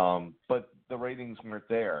 But the ratings weren't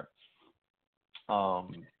there.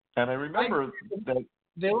 And I remember that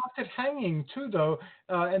they left it hanging too, though,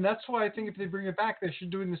 and that's why I think if they bring it back, they should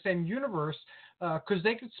do it in the same universe, because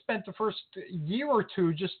they could spend the first year or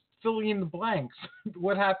two just filling in the blanks.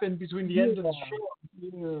 What happened between the end of the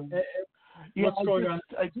show? What's going on?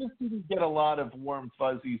 I just didn't get a lot of warm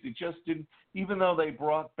fuzzies. It just didn't. Even though they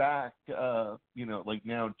brought back, like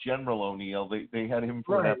now General O'Neill, they had him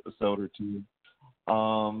for an episode or two.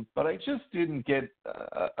 But I just didn't get.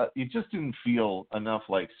 It just didn't feel enough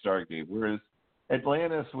like Stargate. Whereas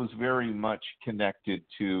Atlantis was very much connected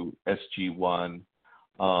to SG-1,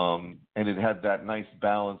 and it had that nice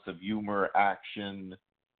balance of humor, action,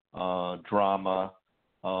 drama.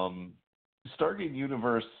 Stargate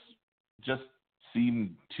Universe just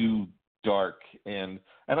seemed too dark, and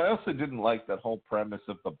I also didn't like that whole premise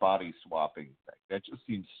of the body swapping thing. That just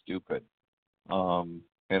seemed stupid, and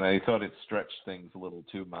I thought it stretched things a little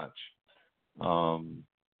too much.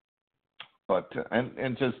 But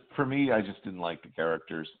just for me, I just didn't like the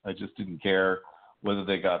characters. I just didn't care whether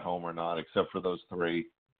they got home or not, except for those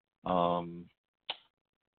three. And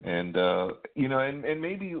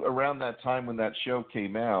maybe around that time when that show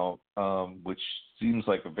came out, which seems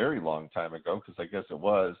like a very long time ago, because I guess it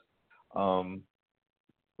was,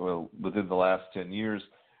 within the last 10 years,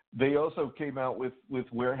 they also came out with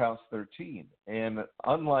Warehouse 13. And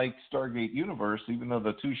unlike Stargate Universe, even though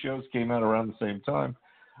the two shows came out around the same time,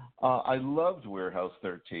 I loved Warehouse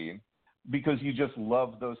 13 because you just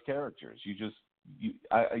love those characters. Very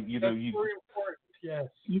important. Yes.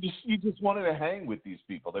 You just wanted to hang with these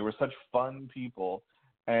people. They were such fun people,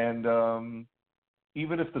 and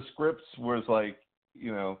even if the scripts was like,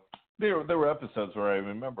 there were episodes where I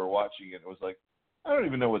remember watching it. It was like, I don't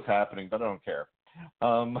even know what's happening, but I don't care.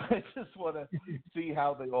 I just want to see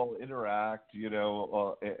how they all interact,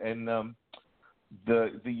 and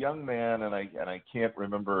the young man, and I can't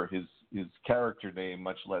remember his character name,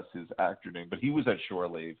 much less his actor name, but he was at shore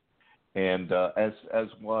leave. And as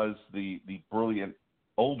was the brilliant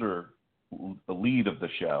older lead of the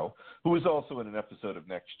show, who was also in an episode of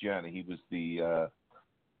Next Gen. He was the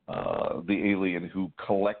alien who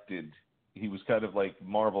collected. He was kind of like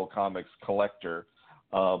Marvel Comics collector,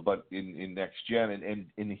 but in Next Gen,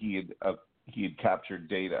 and he had captured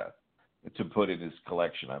data to put in his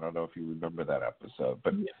collection. I don't know if you remember that episode,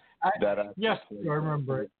 but yes, I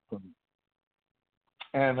remember it.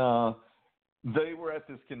 And they were at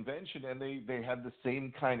this convention, and they had the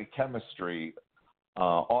same kind of chemistry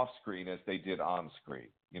off screen as they did on screen.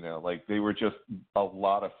 Like they were just a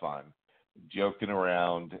lot of fun, joking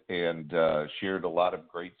around, and shared a lot of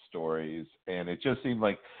great stories. And it just seemed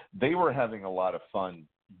like they were having a lot of fun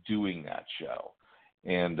doing that show.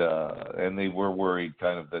 And they were worried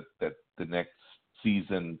kind of that the next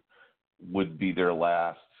season would be their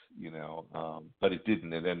last, but it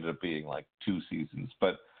didn't. It ended up being like 2 seasons.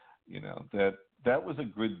 But that was a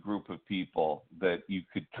good group of people that you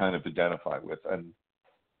could kind of identify with. And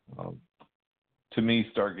to me,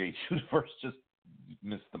 Stargate Universe just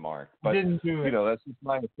missed the mark. But, didn't do it. That's just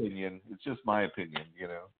my opinion. It's just my opinion,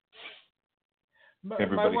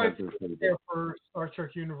 My wife wasn't there for Star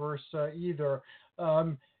Trek Universe either.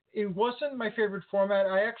 It wasn't my favorite format.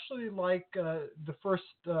 I actually like the first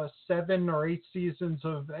 7 or 8 seasons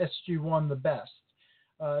of SG-1 the best.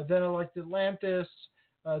 Then I liked Atlantis.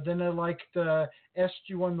 Then I liked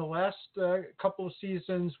SG-1 the last couple of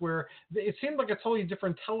seasons, where it seemed like a totally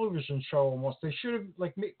different television show almost. They should have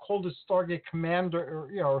called it Stargate Commander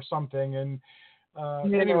or something. And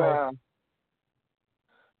anyway.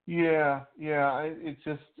 Yeah. It's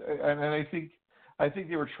just, and I think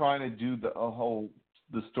they were trying to do the whole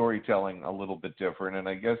the storytelling a little bit different, and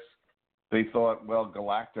I guess they thought, well,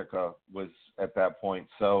 Galactica was at that point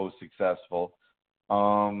so successful,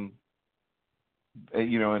 and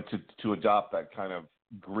to adopt that kind of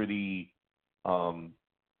gritty, tone,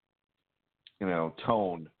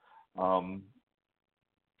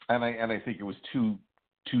 and I think it was too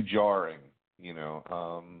jarring,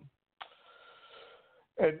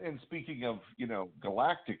 And speaking of,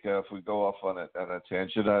 Galactica, if we go off on a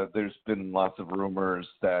tangent, there's been lots of rumors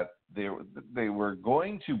that they were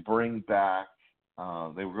going to bring back,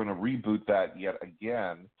 they were going to reboot that yet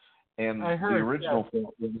again, and I heard, the original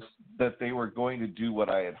thought was that they were going to do what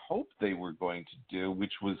I had hoped they were going to do,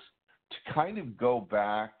 which was to kind of go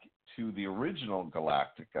back to the original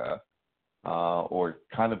Galactica, or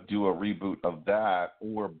kind of do a reboot of that,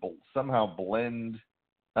 or somehow blend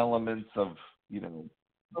elements of,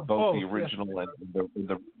 both the original and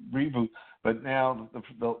the reboot. But now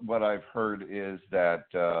what I've heard is that,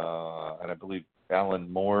 and I believe Alan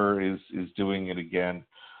Moore is doing it again,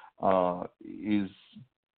 is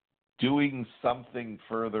doing something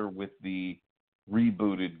further with the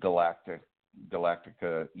rebooted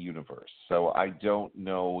Galactica universe. So I don't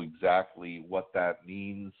know exactly what that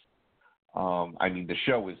means. The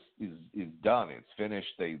show is done. It's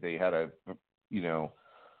finished. They had a,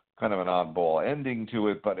 kind of an oddball ending to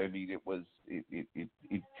it, but it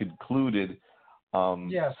concluded.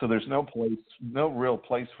 Yes. So there's no real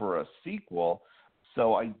place for a sequel.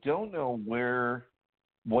 So I don't know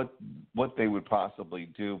what they would possibly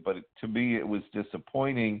do. But to me, it was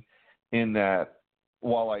disappointing in that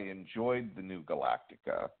while I enjoyed the new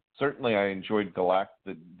Galactica, certainly I enjoyed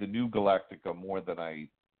the new Galactica more than I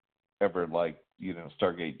ever liked,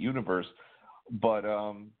 Stargate Universe, but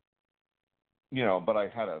but I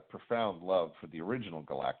had a profound love for the original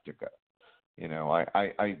Galactica.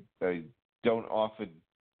 I don't often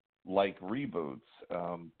like reboots,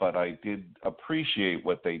 but I did appreciate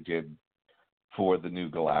what they did for the new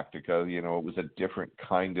Galactica. It was a different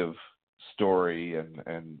kind of story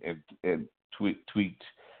and it tweaked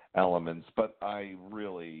elements, but I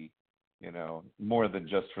really, more than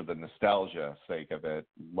just for the nostalgia sake of it,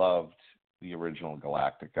 loved the original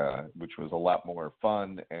Galactica, which was a lot more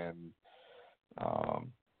fun and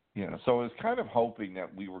so I was kind of hoping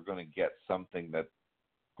that we were going to get something that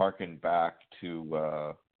harkened back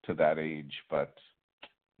to that age, but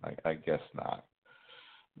I guess not.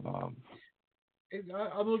 I'm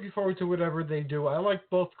looking forward to whatever they do. I like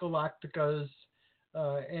both Galacticas,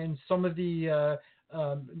 and some of the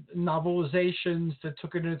novelizations that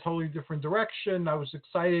took it in a totally different direction. I was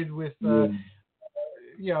excited with,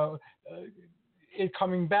 it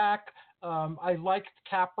coming back. I liked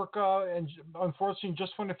Caprica, and unfortunately,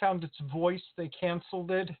 just when it found its voice, they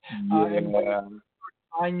canceled it. And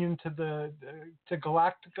tying into to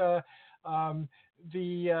Galactica,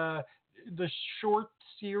 the short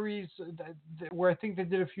series where I think they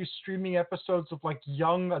did a few streaming episodes of like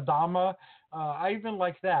Young Adama. I even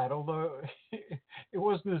like that, although it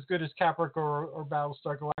wasn't as good as Caprica or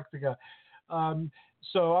Battlestar Galactica.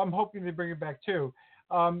 So I'm hoping they bring it back too.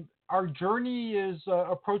 Our journey is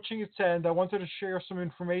approaching its end. I wanted to share some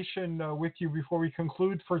information with you before we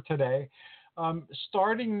conclude for today.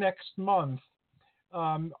 Starting next month,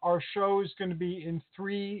 our show is going to be in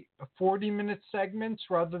 3 40-minute segments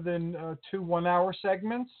rather than 2 one-hour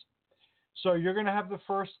segments. So you're going to have the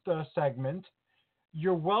first segment.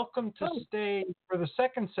 You're welcome to stay for the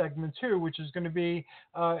second segment too, which is going to be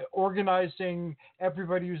organizing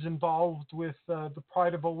everybody who's involved with the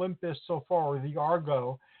Pride of Olympus so far, or the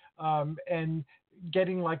Argo, and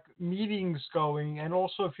getting like meetings going. And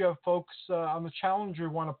also, if you have folks on the Challenger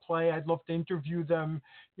who want to play, I'd love to interview them.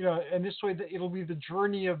 And this way it'll be the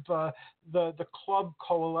journey of the club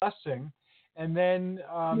coalescing. And then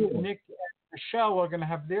Nick and Michelle are going to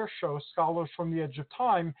have their show, Scholars from the Edge of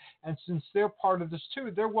Time. And since they're part of this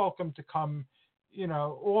too, they're welcome to come,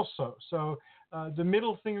 also. So the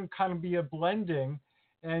middle thing will kind of be a blending.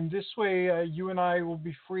 And this way, you and I will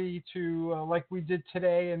be free to, like we did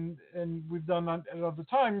today and we've done at other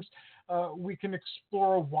times, we can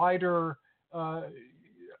explore a wider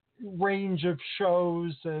range of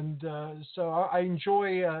shows. And so I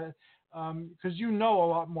enjoy, because you know a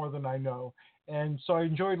lot more than I know. And so I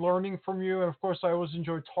enjoy learning from you. And of course, I always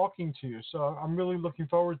enjoy talking to you. So I'm really looking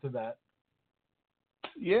forward to that.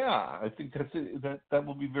 Yeah, I think that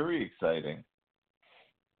will be very exciting.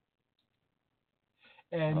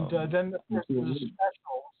 And then there's a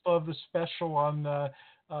special. We'll have the special on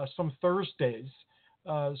some Thursdays.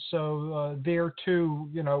 So there too,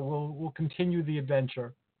 we'll continue the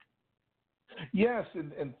adventure. Yes,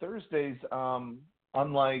 and Thursdays,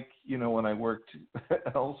 unlike, when I worked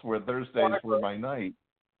elsewhere, Thursdays were my night.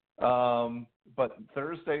 But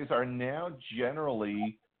Thursdays are now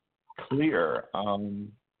generally clear.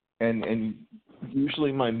 And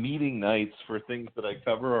usually my meeting nights for things that I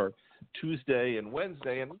cover are Tuesday and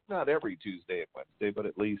Wednesday, and not every Tuesday and Wednesday, but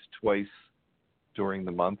at least twice during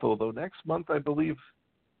the month, although next month I believe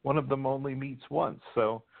one of them only meets once.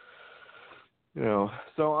 So,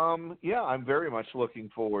 I'm very much looking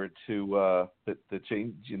forward to the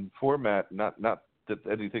change in format. Not that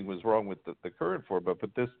anything was wrong with the current format, but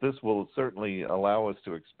this will certainly allow us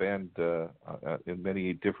to expand in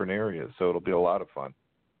many different areas. So it'll be a lot of fun.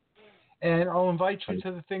 And I'll invite you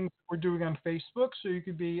to the things we're doing on Facebook, so you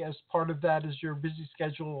could be as part of that as your busy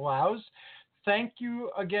schedule allows. Thank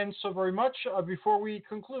you again so very much. Before we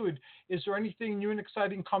conclude, is there anything new and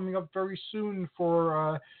exciting coming up very soon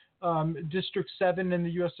for District 7 and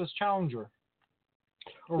the USS Challenger?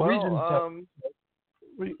 Or Region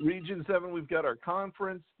 7? Region 7, we've got our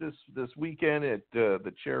conference this weekend at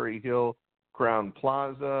the Cherry Hill Crown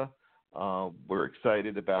Plaza. We're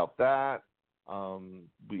excited about that.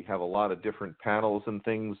 We have a lot of different panels and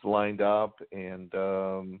things lined up, and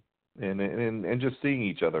just seeing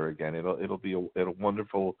each other again. It'll be a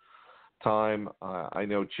wonderful time. I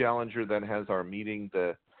know Challenger then has our meeting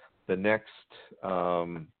the next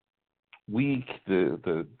week,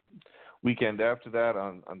 the weekend after that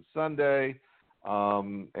on Sunday,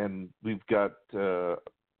 and we've got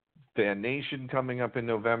Fan Nation coming up in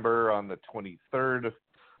November on the 23rd.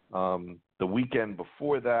 The weekend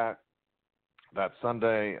before that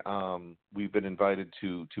Sunday, we've been invited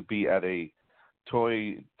to be at a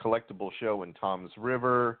toy collectible show in Toms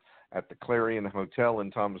River at the Clarion Hotel in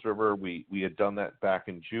Toms River. We had done that back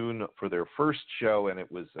in June for their first show, and it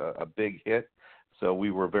was a big hit. So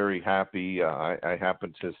we were very happy. I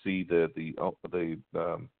happened to see the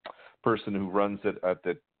person who runs it at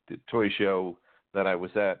the toy show that I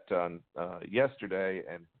was at yesterday,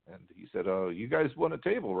 and he said, "Oh, you guys won a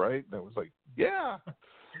table, right?" And I was like, "Yeah."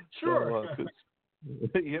 Sure.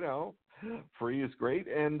 So, free is great,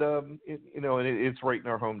 and it's right in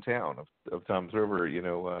our hometown of Toms River,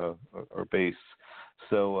 our base.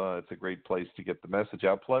 So it's a great place to get the message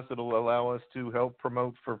out. Plus, it'll allow us to help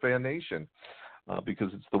promote for Fan Nation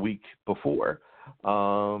because it's the week before.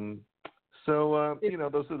 Those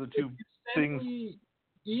are the two things. Me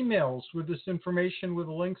emails with this information with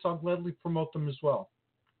the links, I'll gladly promote them as well.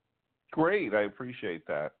 Great, I appreciate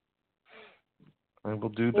that. I will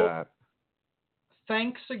do that.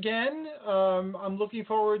 Thanks again. I'm looking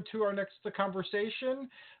forward to our next conversation.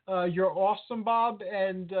 You're awesome, Bob,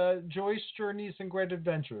 and Joyce Journeys and Great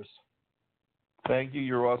Adventures. Thank you.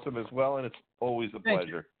 You're awesome as well, and it's always a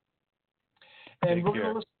pleasure. And we're going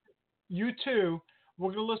to listen. You too.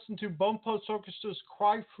 We're going to listen to Bone Post Orchestra's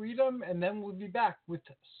Cry Freedom, and then we'll be back with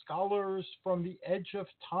Scholars from the Edge of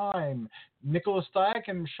Time. Nicholas Dyack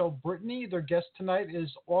and Michelle Brittany. Their guest tonight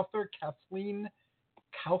is author Kathleen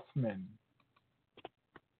Kaufman.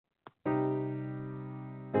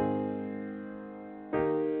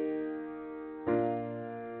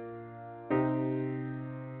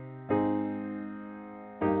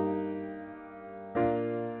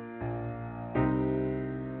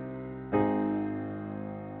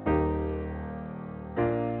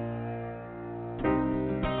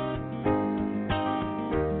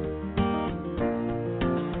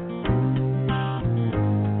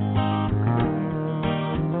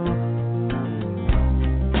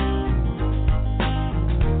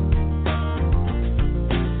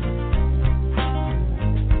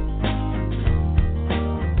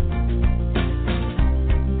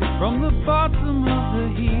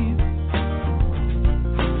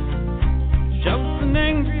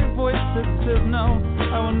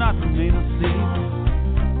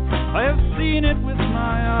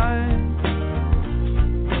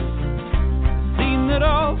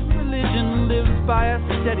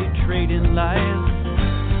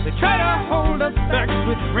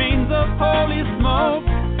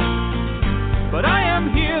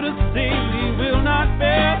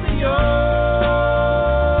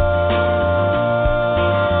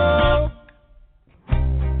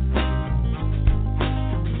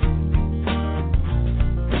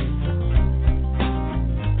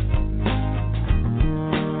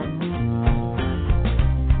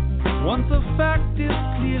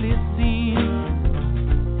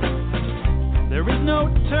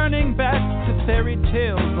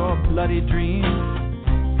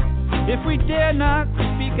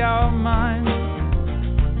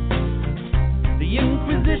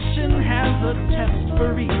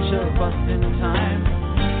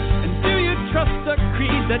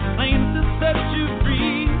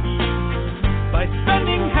 by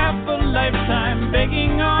spending half a lifetime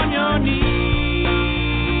begging on your knees.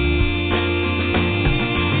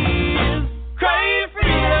 Cry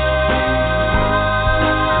freedom,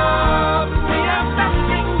 we have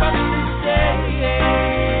nothing but to say.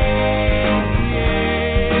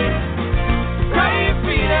 Cry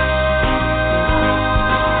freedom,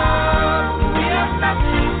 we have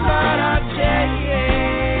nothing but our chains.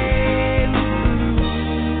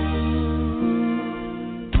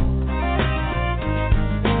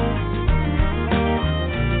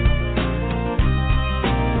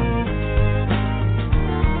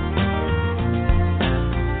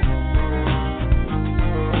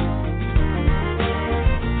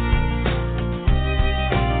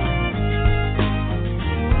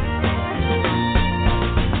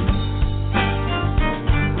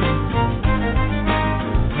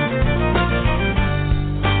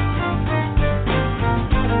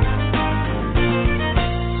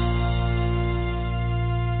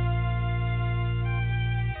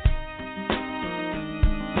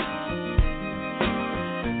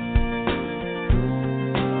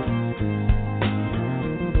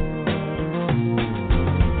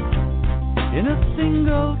 In a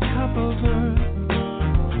single cup of earth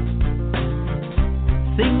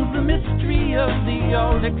sings the mystery of the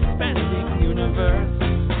all-expansive universe.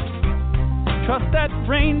 Trust that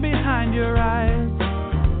brain behind your eyes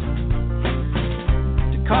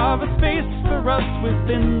to carve a space for us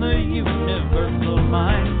within the universal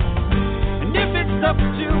mind. And if it's up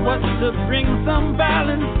to us to bring some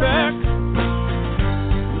balance back,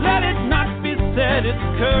 let it not be said it's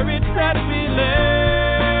courage that we lack.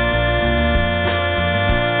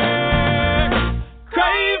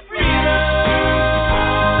 Cry freedom,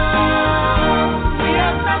 we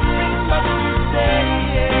have nothing but to say.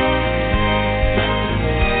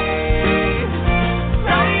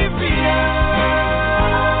 Cry freedom,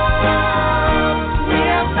 we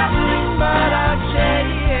have nothing but our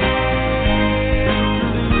chains.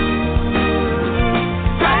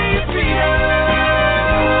 Cry freedom,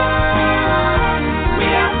 we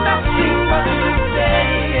have nothing but to say.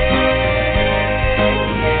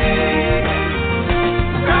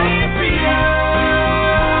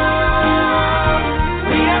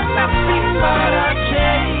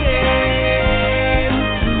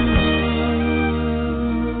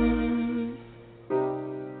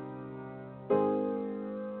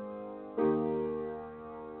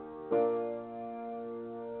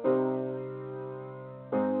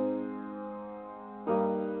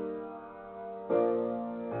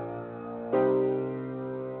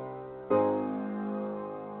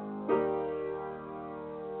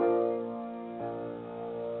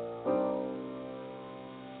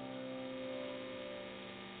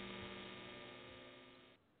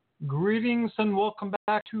 Greetings and welcome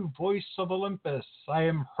back to Voice of Olympus. I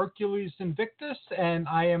am Hercules Invictus, and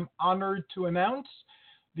I am honored to announce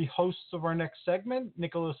the hosts of our next segment,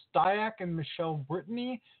 Nicholas Dyack and Michelle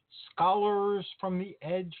Brittany, scholars from the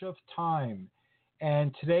edge of time.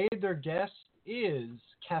 And today their guest is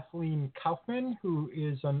Kathleen Kaufman, who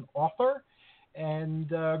is an author.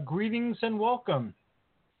 And greetings and welcome,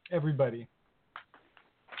 everybody.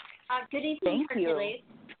 Good evening, Thank Hercules. you.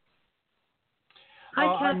 Hi,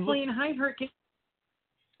 Kathleen. Hi, Hercules.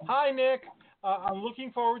 Hi, Nick. I'm looking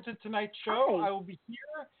forward to tonight's show. Hi. I will be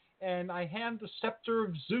here, and I hand the scepter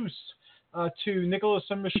of Zeus to Nicholas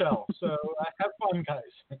and Michelle. So have fun,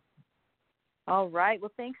 guys. All right.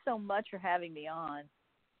 Well, thanks so much for having me on.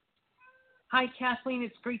 Hi, Kathleen.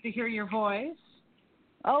 It's great to hear your voice.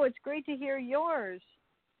 Oh, it's great to hear yours.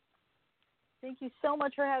 Thank you so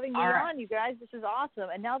much for having me on, you guys. This is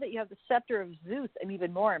awesome. And now that you have the scepter of Zeus, I'm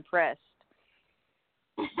even more impressed.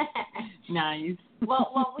 Nice.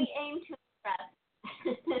 Well, we aim to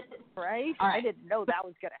impress. Right? All right. I didn't know that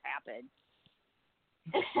was going to happen.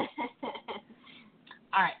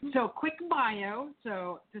 All right. So, quick bio.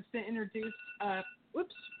 So, just to introduce,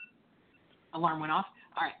 alarm went off.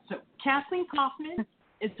 All right. So, Kathleen Kaufman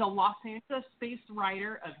is a Los Angeles-based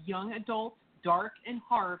writer of young adult, dark, and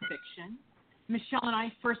horror fiction. Michelle and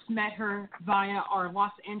I first met her via our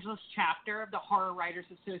Los Angeles chapter of the Horror Writers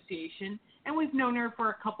Association, and we've known her for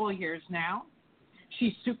a couple of years now.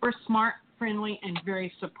 She's super smart, friendly, and very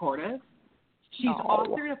supportive. She's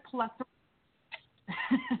authored a plethora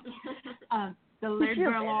the Laird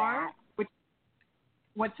Velar.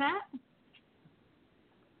 What's that?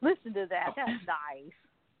 Listen to that. That's nice.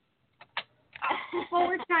 Well,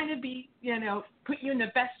 we're trying to be, put you in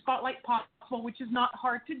the best spotlight possible, which is not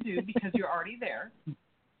hard to do because you're already there.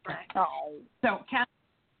 Right. Oh. So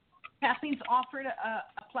Kathleen's offered a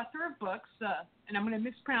plethora of books, and I'm going to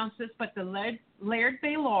mispronounce this, but the Laird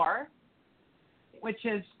Velar, which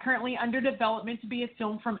is currently under development to be a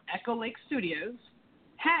film from Echo Lake Studios.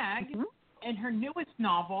 Hag, and her newest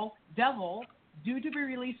novel, Devil, due to be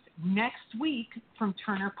released next week from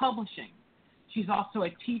Turner Publishing. She's also a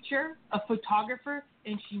teacher, a photographer,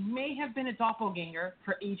 and she may have been a doppelganger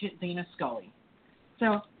for Agent Dana Scully.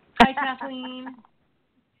 So, hi, Kathleen.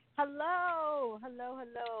 Hello.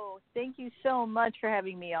 Thank you so much for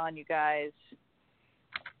having me on, you guys.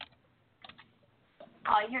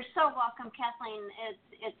 Oh, you're so welcome, Kathleen.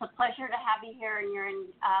 It's a pleasure to have you here, and you're in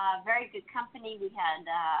very good company. We had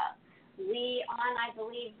Lee on, I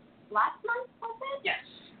believe, last month, was it? Yes.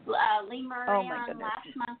 Lee Murray on goodness.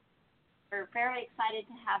 last month. We're very excited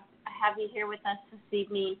to have you here with us this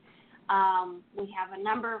evening. We have a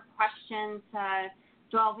number of questions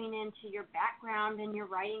delving into your background and your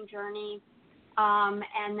writing journey,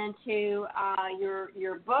 and then to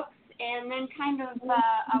your books, and then kind of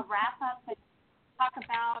a wrap up and talk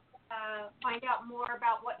about, find out more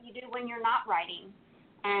about what you do when you're not writing,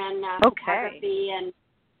 and photography and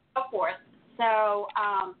so forth. So,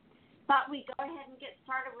 thought we'd go ahead and get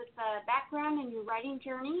started with the background and your writing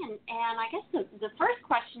journey, and I guess the first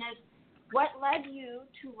question is, what led you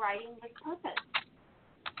to writing with purpose?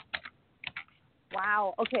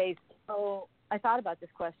 Wow. Okay. So I thought about this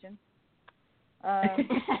question. That's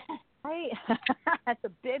a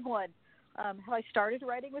big one. Have I started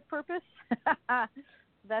writing with purpose?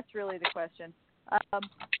 That's really the question.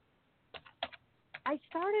 I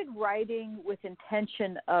started writing with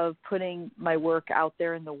intention of putting my work out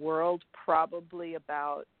there in the world probably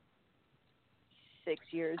about 6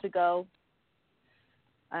 years ago.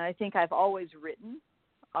 And I think I've always written,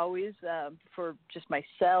 for just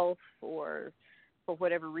myself or for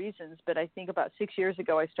whatever reasons. But I think about 6 years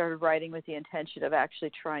ago, I started writing with the intention of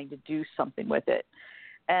actually trying to do something with it.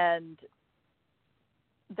 And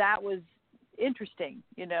that was interesting,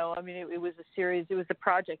 you know. I mean, it was a series, it was a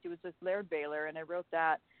project, it was with Laird Baylor, and I wrote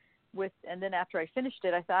that and then after I finished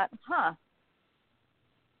it, I thought, I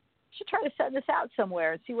should try to send this out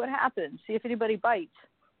somewhere and see what happens, see if anybody bites.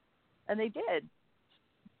 And they did,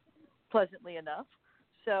 pleasantly enough.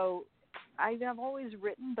 So I have always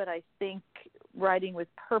written, but I think writing with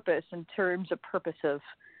purpose, in terms of purpose of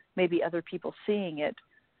maybe other people seeing it,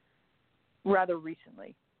 rather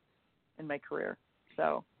recently in my career.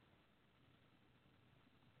 So.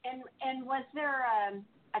 And was there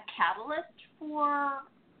a catalyst for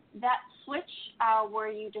that switch where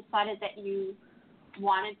you decided that you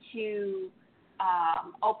wanted to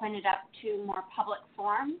open it up to more public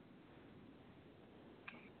forum?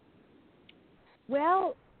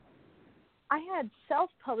 Well, I had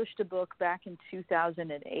self-published a book back in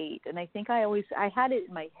 2008, and I think I had it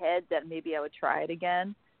in my head that maybe I would try it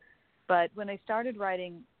again. But when I started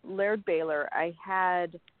writing Laird Baylor, I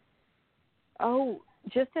had,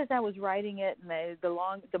 just as I was writing it, and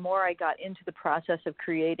the more I got into the process of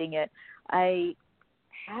creating it, I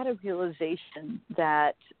had a realization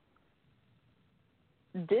that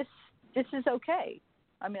this is okay.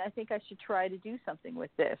 I mean, I think I should try to do something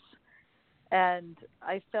with this. And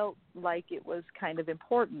I felt like it was kind of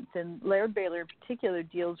important. And Laird Baylor in particular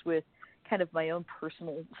deals with kind of my own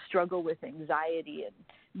personal struggle with anxiety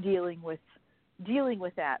and dealing with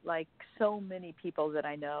that, like so many people that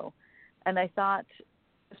I know. And I thought,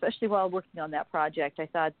 especially while working on that project, I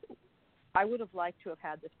thought I would have liked to have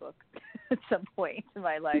had this book at some point in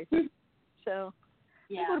my life. So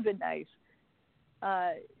it would have been nice.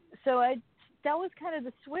 That was kind of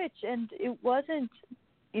the switch, and it wasn't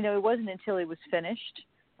until it was finished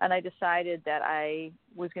and I decided that I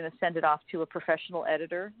was going to send it off to a professional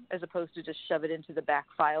editor as opposed to just shove it into the back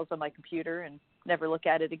files on my computer and never look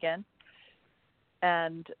at it again.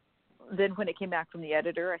 And then when it came back from the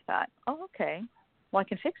editor, I thought, oh, okay, well, I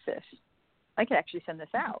can fix this. I can actually send this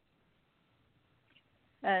out.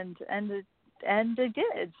 And I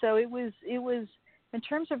did. So it was in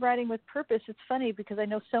terms of writing with purpose, it's funny because I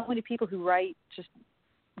know so many people who write just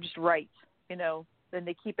write, then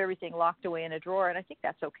they keep everything locked away in a drawer, and I think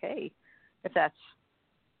that's okay if that's,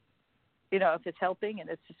 if it's helping and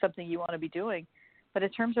it's something you want to be doing. But in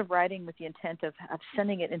terms of writing with the intent of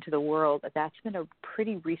sending it into the world, that's been a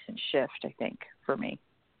pretty recent shift, I think, for me.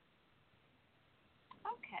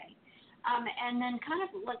 Okay. And then kind of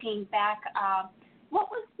looking back, what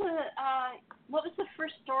was the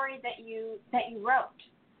first story that you wrote?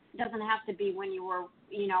 It doesn't have to be when you were,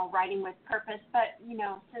 writing with purpose, but,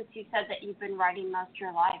 since you said that you've been writing most of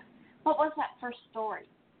your life, what was that first story?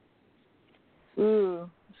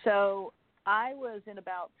 So I was in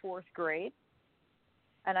about fourth grade,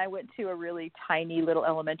 and I went to a really tiny little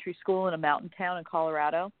elementary school in a mountain town in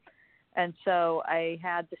Colorado. And so I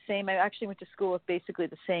actually went to school with basically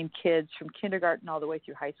the same kids from kindergarten all the way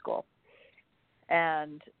through high school.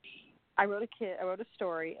 And I wrote a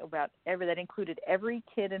story about that included every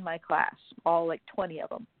kid in my class, all like 20 of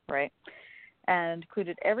them, right? And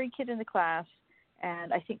included every kid in the class.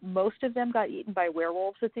 And I think most of them got eaten by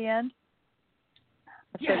werewolves at the end,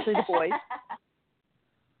 especially the boys.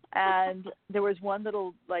 And there was one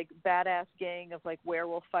little like badass gang of like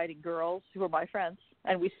werewolf fighting girls who were my friends,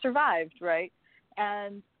 and we survived, right?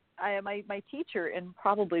 And my teacher, and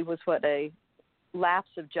probably was what a lapse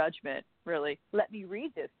of judgment, really, let me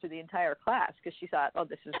read this to the entire class because she thought, oh,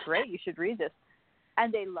 this is great, you should read this.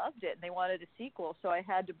 And they loved it, and they wanted a sequel, so I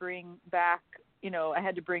had to bring back a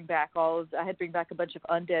bunch of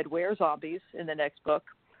undead were-zombies in the next book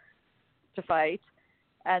to fight.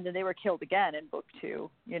 And then they were killed again in book 2,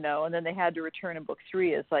 and then they had to return in book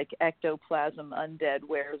 3 as like ectoplasm, undead,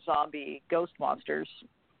 zombie, ghost monsters.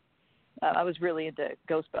 I was really into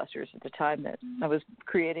Ghostbusters at the time that I was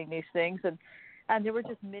creating these things, and there were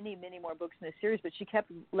just many, many more books in this series, but she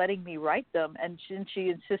kept letting me write them, and she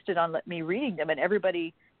insisted on letting me reading them, and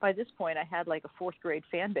everybody, by this point, I had like a 4th grade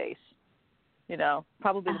fan base,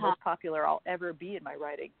 probably the most popular I'll ever be in my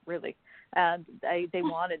writing, really. And they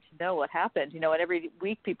wanted to know what happened, and every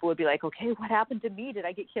week people would be like, okay, what happened to me? Did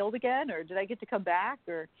I get killed again, or did I get to come back?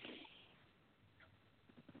 Or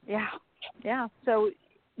yeah. So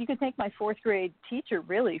you can thank my 4th grade teacher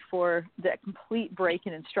really for that complete break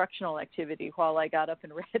in instructional activity while I got up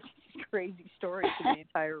and read these crazy stories to the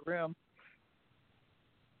entire room.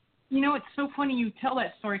 It's so funny you tell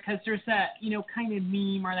that story because there's that, kind of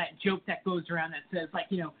meme or that joke that goes around that says, like,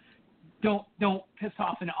 don't piss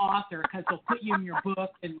off an author because they'll put you in your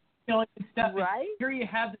book and kill it and stuff. Right. And here you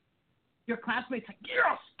have your classmates like,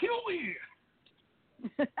 yes, kill me.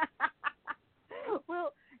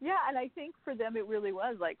 Well, yeah, and I think for them it really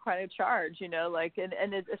was like quite a charge, and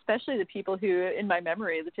especially the people who, in my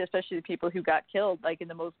memory, especially the people who got killed like in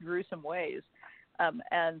the most gruesome ways.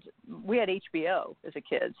 And we had HBO as a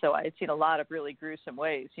kid, so I had seen a lot of really gruesome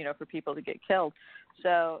ways, for people to get killed.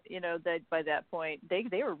 So, that by that point, they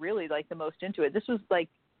were really like the most into it. This was like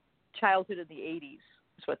childhood in the 80s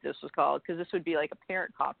is what this was called, because this would be like a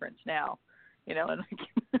parent conference now, and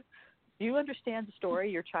like, do you understand the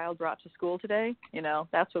story your child brought to school today?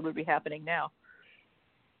 That's what would be happening now.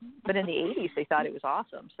 But in the 80s, they thought it was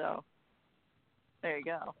awesome. So there you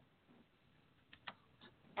go.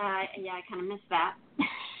 Yeah, I kind of missed that.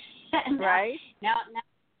 Right? Now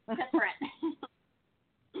different.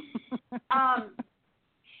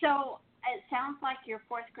 So it sounds like your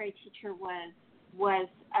 4th grade teacher was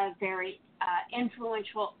a very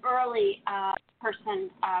influential early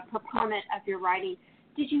proponent of your writing.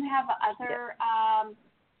 Did you have other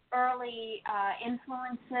early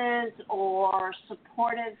influences or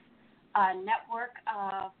supportive network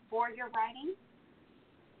for your writing?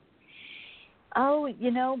 Oh,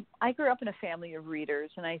 I grew up in a family of readers,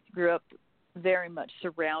 and I grew up very much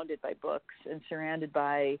surrounded by books and surrounded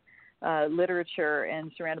by literature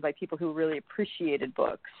and surrounded by people who really appreciated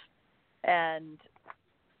books. And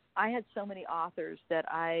I had so many authors that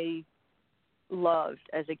I loved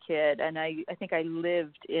as a kid, and I think I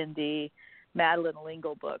lived in the Madeleine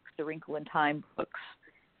L'Engle books, the Wrinkle in Time books,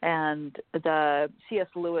 and the C.S.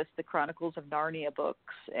 Lewis, the Chronicles of Narnia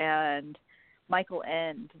books, and Michael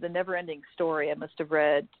End, The Never-Ending Story, I must have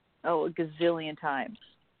read, a gazillion times.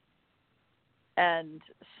 And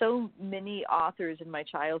so many authors in my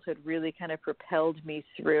childhood really kind of propelled me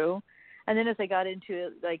through. And then as I got into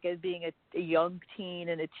it, like as being a young teen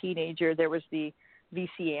and a teenager, there was the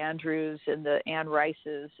V.C. Andrews and the Anne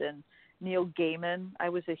Rices and Neil Gaiman. I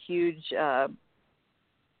was a huge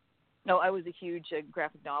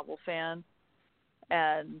graphic novel fan.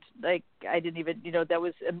 And like I didn't even, that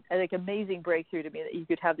was like amazing breakthrough to me that you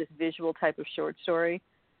could have this visual type of short story.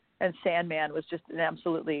 And Sandman was just an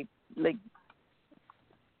absolute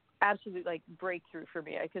breakthrough for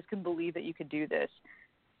me. I just couldn't believe that you could do this.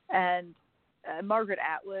 And Margaret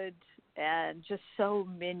Atwood and just so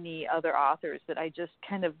many other authors that I just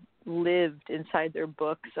kind of lived inside their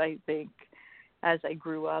books, I think, as I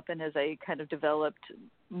grew up and as I kind of developed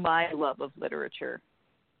my love of literature.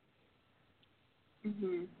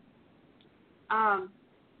 Mm-hmm.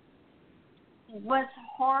 Was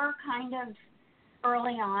horror kind of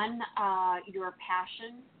early on your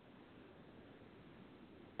passion?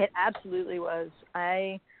 It absolutely was.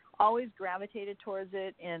 I always gravitated towards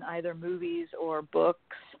it in either movies or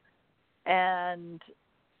books, and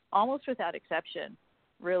almost without exception,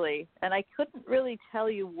 really. And I couldn't really tell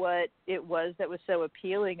you what it was that was so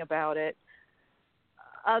appealing about it,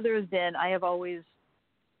 other than I have always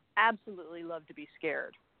absolutely loved to be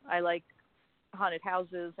scared. I like haunted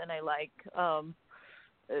houses, and I like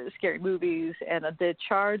scary movies, and the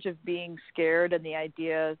charge of being scared and the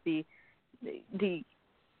idea, the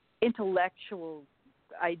intellectual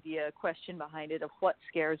question behind it of what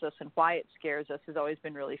scares us and why it scares us has always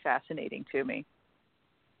been really fascinating to me.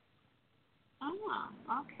 Oh,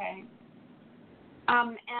 okay.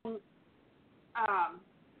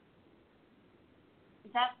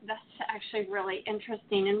 That's actually really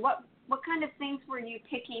interesting. And what kind of things were you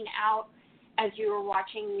picking out as you were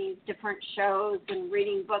watching these different shows and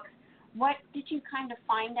reading books? What did you kind of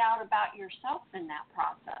find out about yourself in that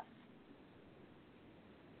process?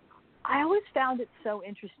 I always found it so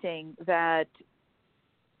interesting that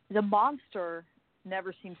the monster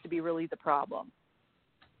never seems to be really the problem.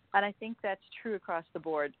 And I think that's true across the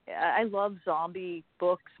board. I love zombie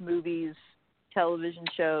books, movies, television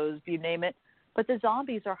shows, you name it. But the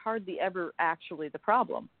zombies are hardly ever actually the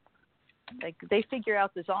problem. Like, they figure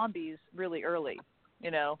out the zombies really early.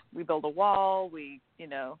 We build a wall, we, get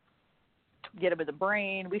them in the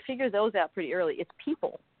brain. We figure those out pretty early. It's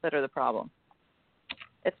people that are the problem.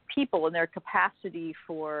 It's people and their capacity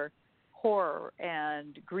for horror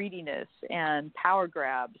and greediness and power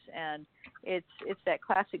grabs. And it's that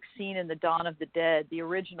classic scene in the Dawn of the Dead, the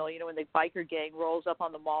original, when the biker gang rolls up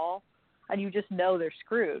on the mall and you just know they're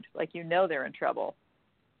screwed. Like, they're in trouble.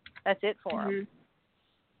 That's it for them.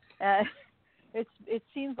 It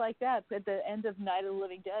seems like that at the end of Night of the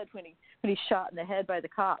Living Dead when he's shot in the head by the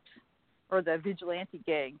cops or the vigilante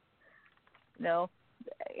gang.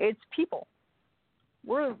 It's people.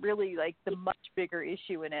 We're really like the much bigger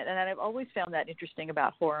issue in it, and I've always found that interesting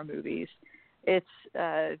about horror movies. It's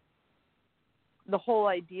the whole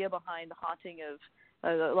idea behind the haunting of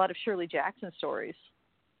a lot of Shirley Jackson stories.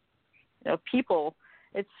 People.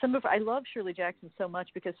 I love Shirley Jackson so much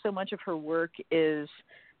because so much of her work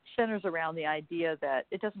centers around the idea that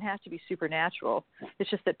it doesn't have to be supernatural. It's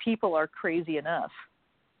just that people are crazy enough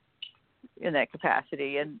in that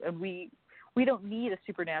capacity, and we don't need a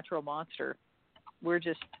supernatural monster. We're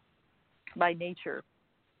just, by nature,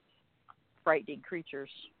 frightening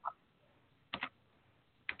creatures.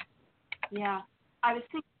 Yeah. I was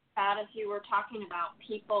thinking about, as you were talking about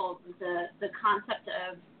people, the concept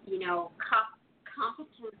of,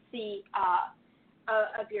 competency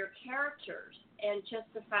of your characters, and just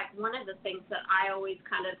the fact, one of the things that I always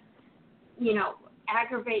kind of,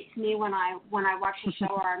 aggravates me when I watch a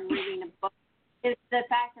show or I'm reading a book is the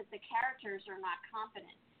fact that the characters are not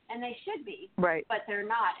competent. And they should be, right? But they're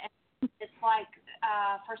not. And it's like,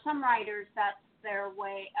 for some writers, that's their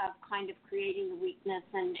way of kind of creating the weakness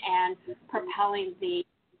and propelling the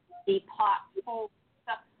plot forward.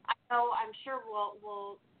 So I'm sure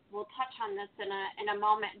we'll touch on this in a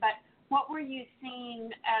moment. But what were you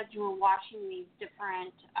seeing as you were watching these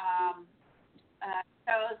different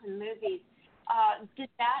shows and movies? Did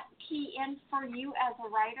that key in for you as a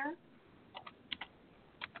writer?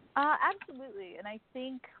 Absolutely. And I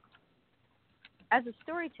think as a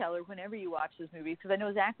storyteller, whenever you watch those movies, because I know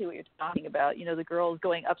exactly what you're talking about, the girl is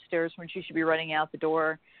going upstairs when she should be running out the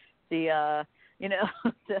door, the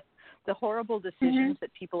horrible decisions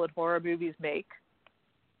that people in horror movies make,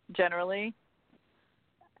 generally.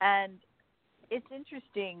 And it's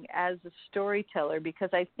interesting as a storyteller because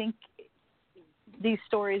I think these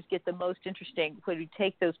stories get the most interesting when you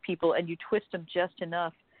take those people and you twist them just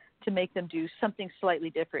enough to make them do something slightly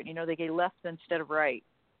different. They get left instead of right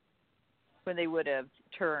when they would have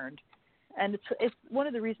turned. And it's one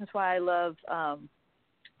of the reasons why I love,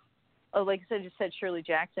 like I said, just said Shirley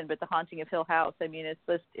Jackson, but The Haunting of Hill House. I mean,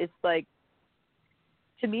 it's like,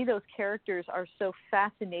 to me, those characters are so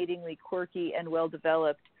fascinatingly quirky and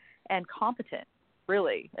well-developed and competent,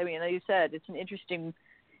 really. I mean, like you said, it's an interesting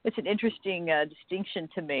distinction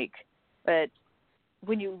to make. But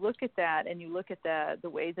when you look at that and you look at the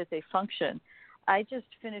way that they function, I just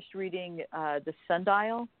finished reading The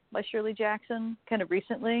Sundial by Shirley Jackson kind of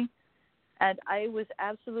recently, and I was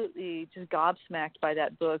absolutely just gobsmacked by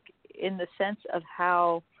that book in the sense of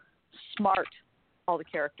how smart all the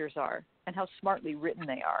characters are and how smartly written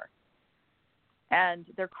they are. And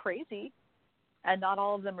they're crazy, and not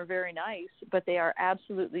all of them are very nice, but they are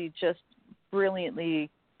absolutely just brilliantly,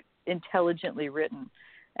 intelligently written.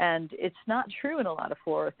 And it's not true in a lot of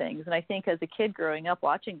horror things. And I think as a kid growing up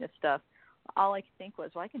watching this stuff, all I could think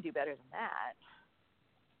was, well, I can do better than that.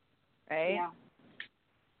 Right? Yeah.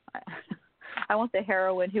 I want the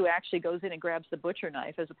heroine who actually goes in and grabs the butcher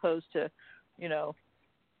knife as opposed to,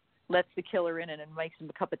 lets the killer in and makes him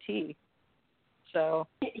a cup of tea. So.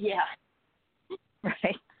 Yeah.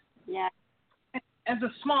 Right. Yeah. As a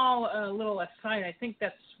small little aside, I think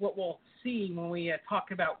that's what will see when we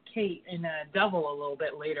talk about Kate and Devil a little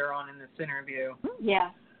bit later on in this interview.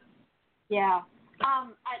 Yeah.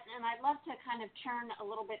 And I'd love to kind of turn a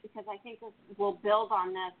little bit, because I think we'll build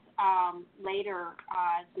on this later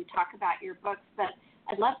as we talk about your books, but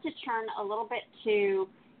I'd love to turn a little bit to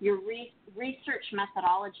your research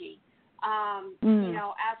methodology. You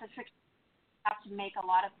know, as a fiction, you have to make a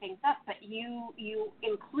lot of things up, but you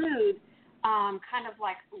include kind of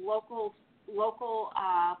like local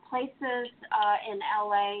places in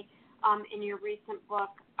LA in your recent book,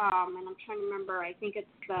 and I'm trying to remember, I think it's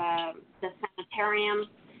the sanitarium,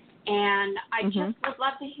 and I just would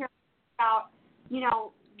love to hear about, you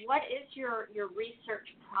know, what is your research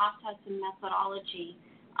process and methodology?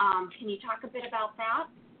 Can you talk a bit about that?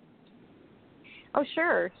 Oh,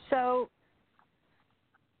 sure. So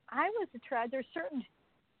I was attracted. There's certain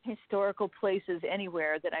historical places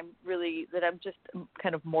anywhere that I'm just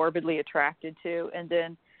kind of morbidly attracted to, and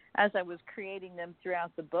then as I was creating them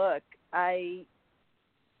throughout the book, I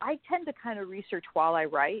tend to kind of research while I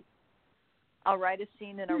write. I'll write a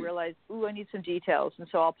scene and I'll realize, ooh, I need some details, and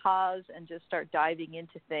so I'll pause and just start diving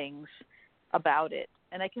into things about it.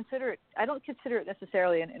 And I don't consider it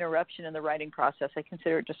necessarily an interruption in the writing process. I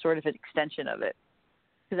consider it just sort of an extension of it,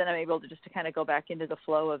 because then I'm able to just to kind of go back into the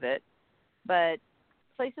flow of it. But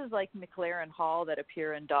places like McLaren Hall that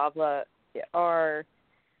appear in Davla are,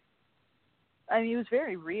 I mean, it was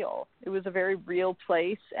very real. It was a very real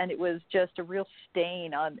place, and it was just a real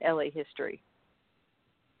stain on LA history.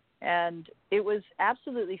 And it was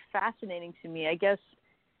absolutely fascinating to me, I guess,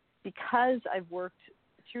 because I've worked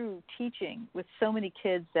through teaching with so many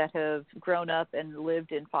kids that have grown up and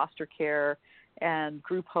lived in foster care and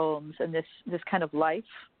group homes and this kind of life.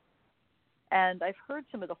 And I've heard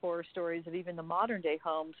some of the horror stories of even the modern day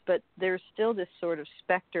homes, but there's still this sort of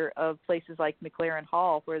specter of places like McLaren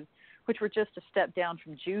Hall, which were just a step down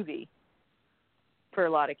from juvie for a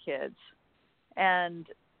lot of kids. And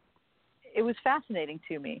it was fascinating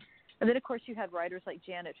to me. And then, of course, you had writers like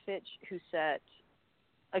Janet Fitch, who set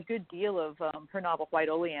a good deal of her novel White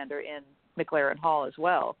Oleander in McLaren Hall as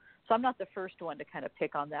well. So I'm not the first one to kind of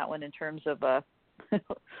pick on that one in terms of a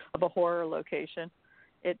of a horror location.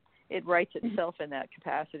 It writes itself in that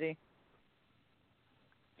capacity.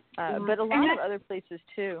 But a lot of other places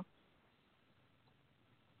too.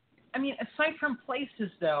 I mean, aside from places,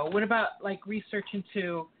 though, what about like research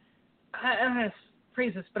into? I don't know how to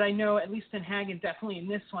phrase this, but I know at least in Hag and definitely in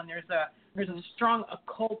this one, there's a strong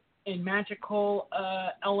occult and magical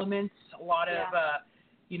elements. A lot of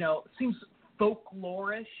seems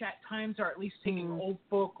folklorish at times, or at least taking old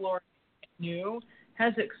folklore and new. How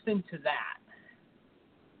does it extend to that?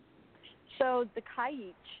 So the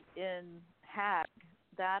Kaich in Hag,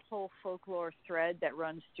 that whole folklore thread that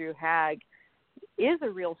runs through Hag, is a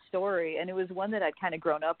real story, and it was one that I'd kind of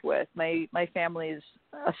grown up with. My family is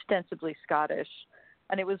ostensibly Scottish,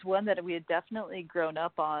 and it was one that we had definitely grown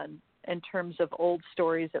up on in terms of old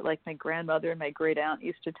stories that like my grandmother and my great aunt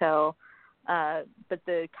used to tell. But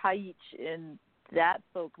the Kaich in that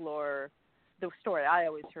folklore, the story I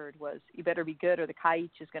always heard was, you better be good or the Kaich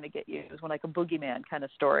is going to get you. It was like a boogeyman kind of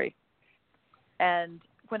story. And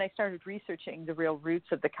when I started researching the real roots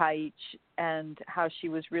of the Kaich and how she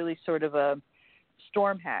was really sort of a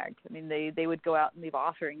storm hag, I mean, they would go out and leave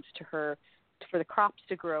offerings to her for the crops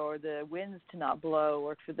to grow or the winds to not blow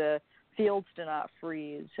or for the fields to not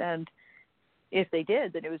freeze. And if they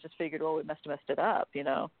did, then it was just figured, well, we must have messed it up, you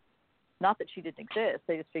know. Not that she didn't exist,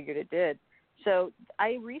 they just figured it did. So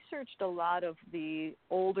I researched a lot of the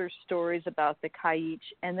older stories about the Kaich,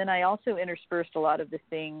 and then I also interspersed a lot of the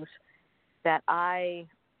things that I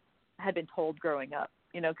had been told growing up,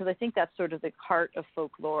 you know, because I think that's sort of the heart of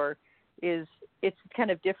folklore. Is it's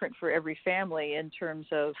kind of different for every family in terms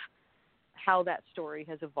of how that story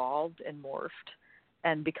has evolved and morphed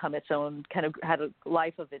and become its own, kind of had a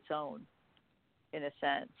life of its own in a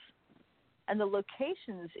sense. And the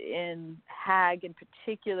locations in Hag in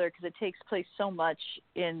particular, because it takes place so much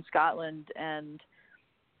in Scotland and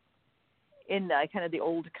in kind of the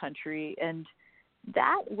old country, and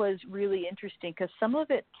that was really interesting because some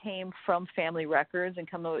of it came from family records and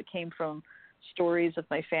some of it came from stories of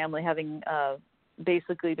my family having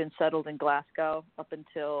basically been settled in Glasgow up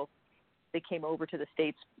until they came over to the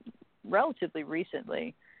States relatively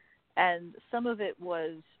recently. And some of it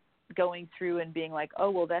was going through and being like,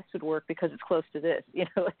 oh, well, that would work because it's close to this. You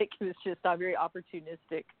know, like it was just very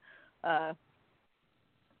opportunistic. It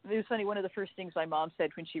was funny, one of the first things my mom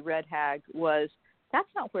said when she read Hag was, that's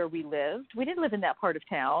not where we lived. We didn't live in that part of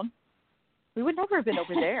town. We would never have been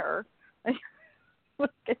over there.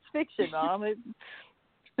 It's fiction, Mom.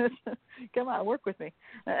 Come on, work with me.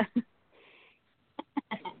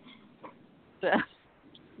 So,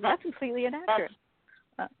 that's completely inaccurate.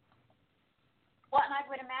 Well, and I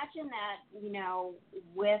would imagine that, you know,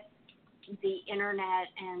 with the internet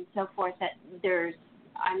and so forth, that there's,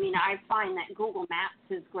 I mean, I find that Google Maps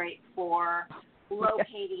is great for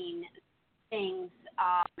locating things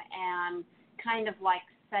and kind of like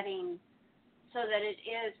setting so that it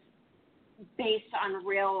is based on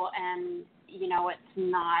real and, you know, it's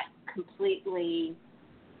not completely,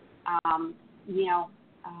 you know,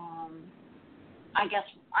 I guess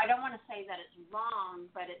I don't want to say that it's wrong,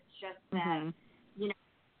 but it's just that, you know,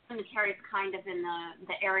 cemetery is kind of in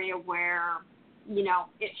the area where, you know,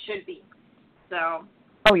 it should be. So.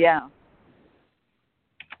 Oh, yeah.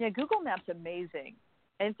 Yeah, Google Maps amazing.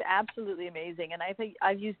 It's absolutely amazing. And I think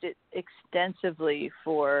I've used it extensively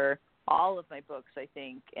for all of my books, I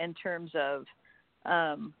think, in terms of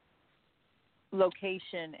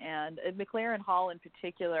location. And at McLaren Hall in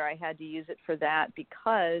particular, I had to use it for that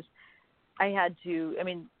because I had to, I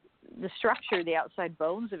mean, the structure, the outside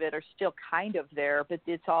bones of it are still kind of there, but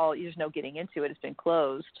it's all, there's no getting into it. It's been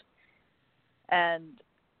closed. And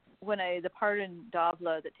when the part in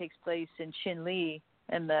Davla that takes place in Chinle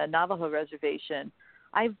and the Navajo reservation,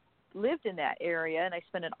 I've lived in that area and I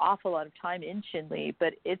spent an awful lot of time in Chinle,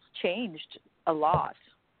 but it's changed a lot.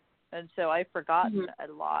 And so I've forgotten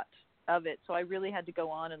a lot of it. So I really had to go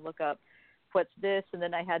on and look up what's this. And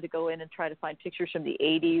then I had to go in and try to find pictures from the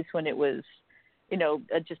 80s when it was, you know,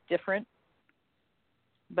 just different.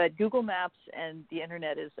 But Google Maps and the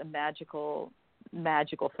internet is a magical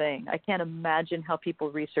thing. I can't imagine how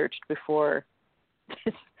people researched before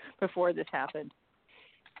this happened.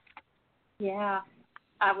 Yeah.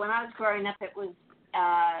 When I was growing up, it was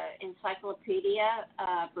Encyclopedia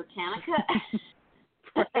Britannica.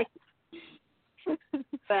 Right.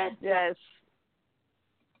 But yes.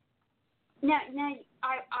 Now,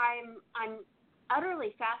 I'm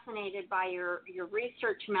utterly fascinated by your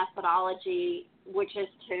research methodology, which is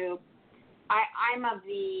to, I'm of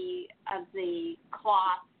the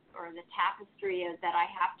cloth or the tapestry that I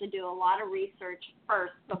have to do a lot of research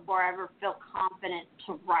first before I ever feel confident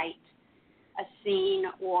to write a scene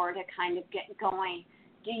or to kind of get going.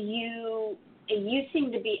 You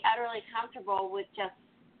seem to be utterly comfortable with just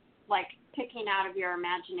like picking out of your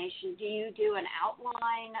imagination. Do you do an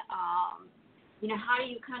outline? You know, how do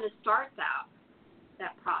you kind of start that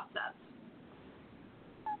process?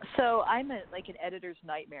 So I'm like an editor's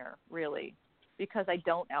nightmare, really, because I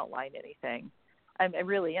don't outline anything. I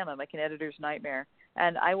really am. I'm like an editor's nightmare.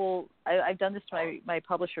 And I've done this to my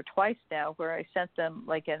publisher twice now, where I sent them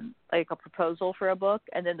like a proposal for a book,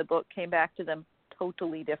 and then the book came back to them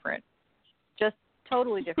totally different, just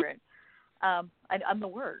totally different. I'm the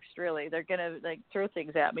worst, really. They're gonna like throw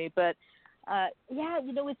things at me, but yeah,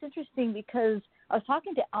 you know, it's interesting because I was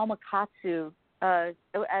talking to Alma Katsu at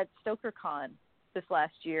StokerCon this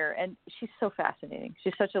last year, and she's so fascinating.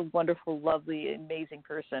 She's such a wonderful, lovely, amazing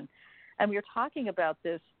person, and we were talking about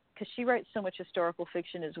this because she writes so much historical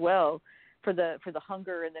fiction as well for the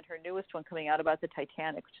Hunger, and then her newest one coming out about the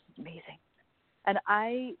Titanic, which is amazing. And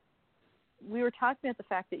we were talking about the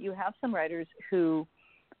fact that you have some writers who,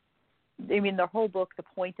 I mean, the whole book, the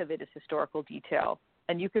point of it is historical detail.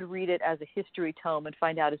 And you could read it as a history tome and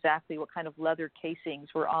find out exactly what kind of leather casings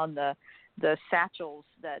were on the satchels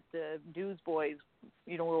that the newsboys,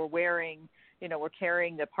 you know, were wearing, you know, were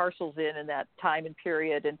carrying the parcels in that time and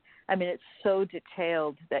period. And, I mean, it's so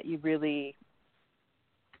detailed that you really,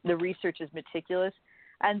 the research is meticulous.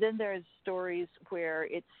 And then there's stories where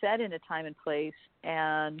it's set in a time and place,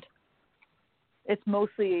 and it's more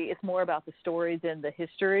about the story than the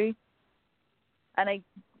history. And I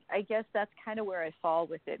guess that's kind of where I fall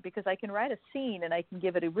with it, because I can write a scene and I can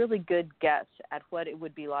give it a really good guess at what it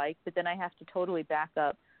would be like, but then I have to totally back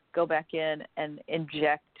up, go back in and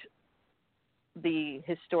inject the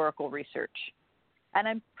historical research. And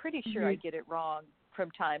I'm pretty sure I get it wrong from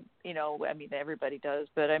time, you know, I mean, everybody does,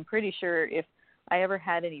 but I'm pretty sure if I ever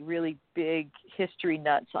had any really big history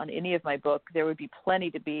nuts on any of my book, there would be plenty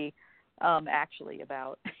to be actually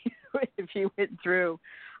about if you went through.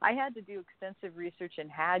 I had to do extensive research in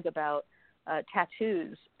Hague about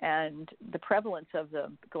tattoos and the prevalence of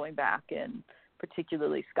them going back in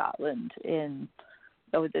particularly Scotland in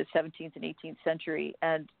the 17th and 18th century.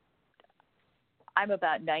 And I'm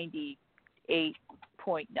about 98.9%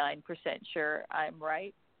 sure I'm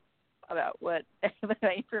right about what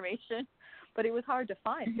my information, but it was hard to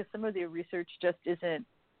find because some of the research just isn't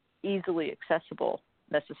easily accessible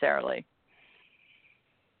necessarily.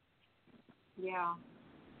 Yeah.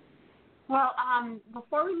 Well,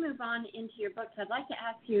 before we move on into your books, I'd like to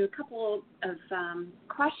ask you a couple of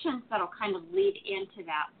questions that'll kind of lead into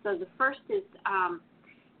that. So the first is,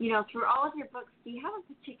 through all of your books, do you have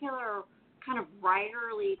a particular kind of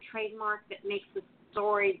writerly trademark that makes the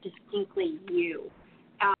story distinctly you?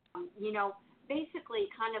 Basically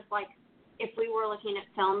kind of like if we were looking at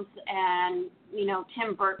films and,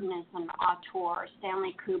 Tim Burton is an auteur,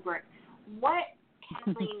 Stanley Kubrick, what,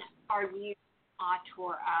 Kathleen, are you an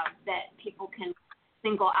auteur of that people can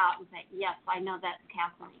single out and say, yes, I know that's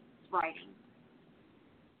Kathleen's writing?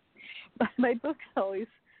 My books always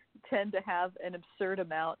tend to have an absurd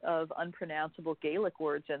amount of unpronounceable Gaelic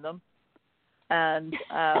words in them. And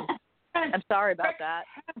I'm sorry about that.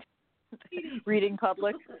 Reading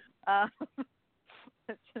public.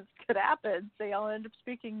 It just could happen. They all end up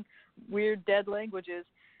speaking weird dead languages.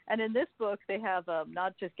 And in this book, they have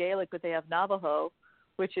not just Gaelic, but they have Navajo,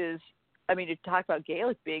 which is, you talk about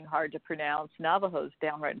Gaelic being hard to pronounce. Navajo's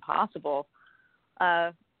downright impossible.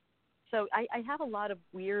 So I have a lot of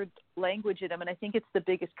weird language in them, and I think it's the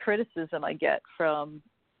biggest criticism I get from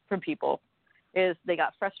people is they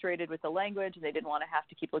got frustrated with the language and they didn't want to have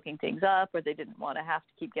to keep looking things up, or they didn't want to have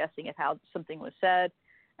to keep guessing at how something was said,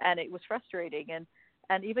 and it was frustrating.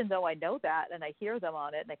 And even though I know that and I hear them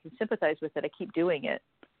on it and I can sympathize with it, I keep doing it.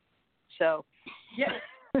 So yes,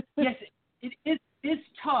 it's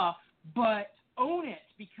tough, but own it,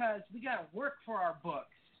 because we got to work for our books.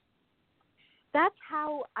 That's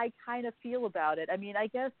how I kind of feel about it. I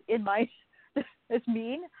guess it's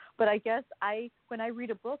mean, but I guess when I read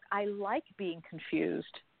a book, I like being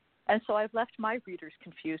confused. And so I've left my readers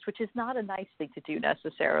confused, which is not a nice thing to do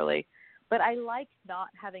necessarily. But I like not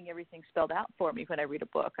having everything spelled out for me when I read a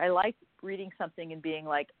book. I like reading something and being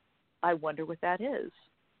like, I wonder what that is.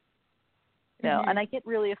 And I get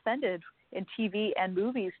really offended in TV and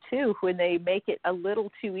movies too when they make it a little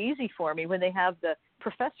too easy for me, when they have the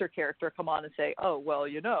professor character come on and say, oh, well,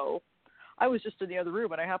 I was just in the other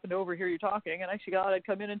room and I happened to overhear you talking, and I thought I'd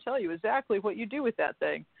come in and tell you exactly what you do with that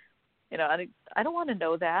thing. I don't want to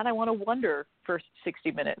know that. I want to wonder for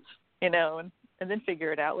 60 minutes, and then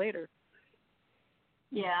figure it out later.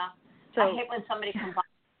 Yeah. So, I hate when somebody comes on,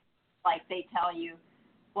 like they tell you,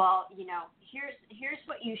 well, here's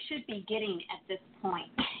what you should be getting at this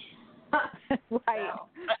point. Right.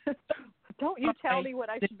 So. Don't you tell me what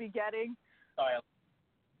I should be getting.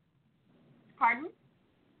 Pardon?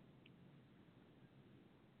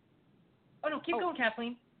 Oh, no, keep going,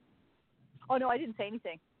 Kathleen. Oh, no, I didn't say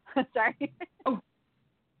anything. Sorry. Oh.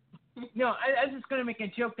 No, I was just going to make a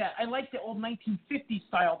joke that I like the old 1950s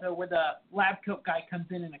style, though, where the lab coat guy comes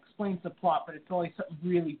in and explains the plot, but it's always something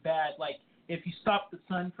really bad, like if you stop the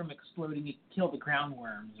sun from exploding, you kill the ground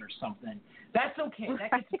worms or something. That's okay.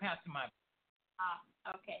 That gets past my...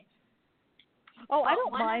 Okay. Oh, I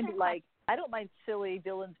don't mind silly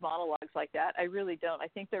villains monologues like that. I really don't. I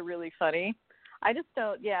think they're really funny. I just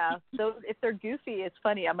don't, So if they're goofy, it's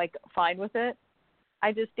funny. I'm fine with it.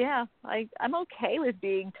 I'm okay with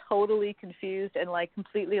being totally confused and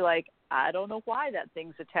completely I don't know why that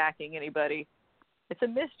thing's attacking anybody. It's a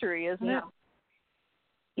mystery, isn't it?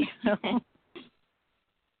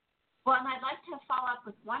 Well, and I'd like to follow up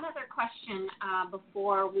with one other question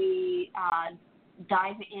before we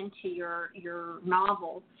dive into your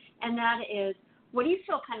novel, and that is, what do you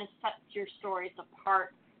feel kind of sets your stories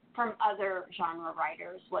apart from other genre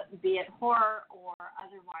writers, be it horror or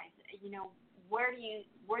otherwise? Where do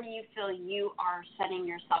you feel you are setting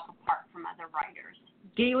yourself apart from other writers?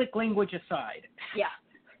 Gaelic language aside. Yeah.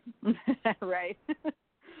 Right.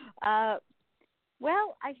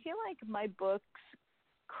 Well, I feel like my books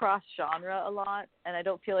cross genre a lot, and I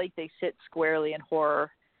don't feel like they sit squarely in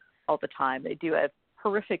horror all the time. They do have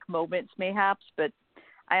horrific moments, mayhaps, but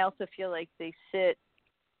I also feel like they sit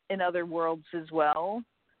in other worlds as well.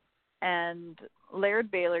 And Laird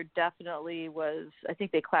Baylor definitely was, I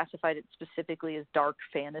think they classified it specifically as dark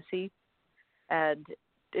fantasy, and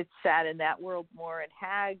it sat in that world more. And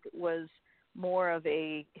Hag was more of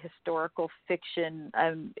a historical fiction.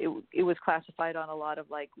 It was classified on a lot of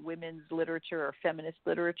women's literature or feminist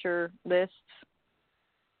literature lists.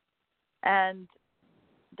 And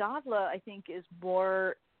Davla, I think, is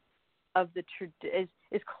more of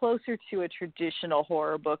is closer to a traditional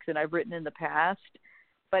horror book than I've written in the past.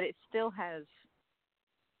 But it still has,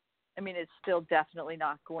 it's still definitely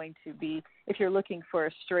not going to be, if you're looking for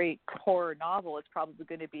a straight horror novel, it's probably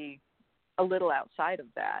going to be a little outside of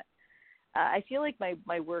that. I feel like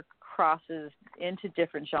my work crosses into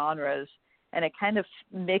different genres, and it kind of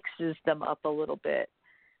mixes them up a little bit.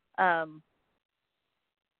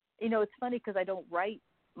 It's funny because I don't write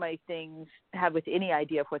my things with any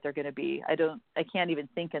idea of what they're going to be. I can't even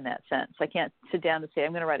think in that sense. I can't sit down and say,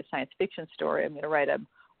 I'm going to write a science fiction story. I'm going to write a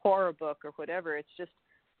horror book or whatever. It's just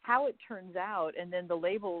how it turns out, and then the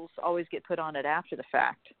labels always get put on it after the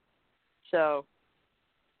fact. So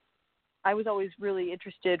I was always really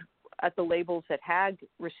interested at the labels that Hag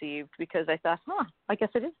received because I thought, I guess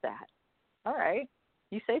it is that. All right,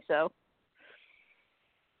 you say so.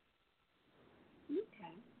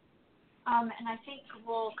 Okay. And I think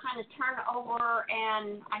we'll kind of turn over,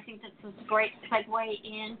 and I think this is a great segue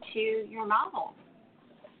into your novel.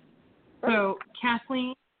 So,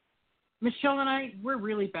 Kathleen, Michelle and I, we're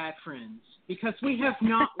really bad friends because we have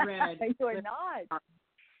not read. You are not.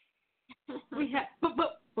 We have,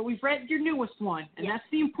 but we've read your newest one, and that's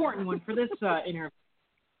the important one for this interview.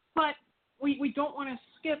 But we don't want to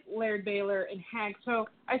skip Laird Baylor and Hag. So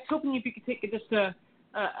I was hoping if you could take just a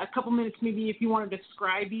couple minutes, maybe if you want to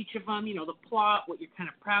describe each of them, the plot, what you're kind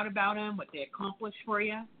of proud about them, what they accomplished for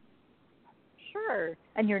you. Sure.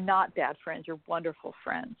 And you're not bad friends. You're wonderful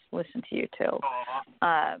friends. Listen to you, too.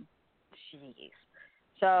 Jeez.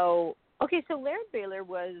 So Laird Baylor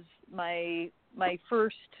was my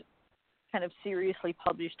first kind of seriously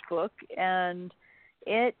published book, and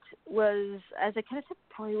it was, as I kind of said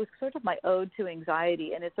before, it was sort of my ode to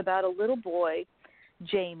anxiety, and it's about a little boy,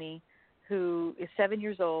 Jamie, who is 7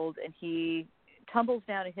 years old, and he tumbles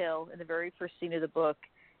down a hill in the very first scene of the book,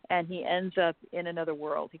 and he ends up in another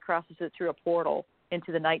world. He crosses it through a portal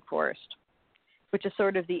into the night forest, which is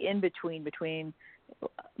sort of the in-between between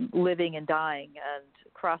living and dying and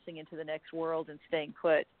crossing into the next world and staying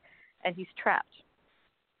put. And he's trapped.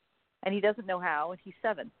 And he doesn't know how, and he's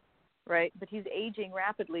 7, right? But he's aging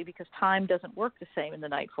rapidly because time doesn't work the same in the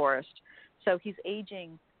night forest. So he's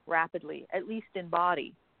aging rapidly, at least in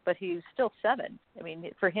body, but he's still 7. I mean,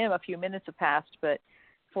 for him, a few minutes have passed, but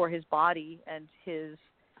for his body and his,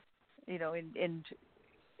 in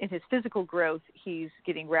his physical growth, he's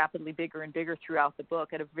getting rapidly bigger and bigger throughout the book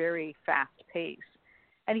at a very fast pace.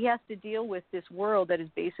 And he has to deal with this world that is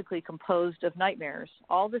basically composed of nightmares.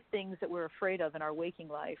 All the things that we're afraid of in our waking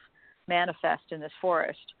life manifest in this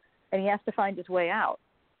forest. And he has to find his way out.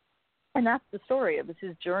 And that's the story of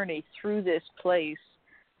his journey through this place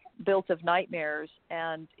built of nightmares.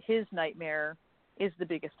 And his nightmare is the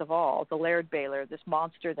biggest of all, the Laird Baylor, this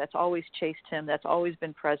monster that's always chased him, that's always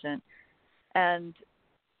been present. And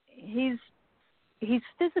he's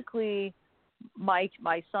physically my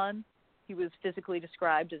son. He was physically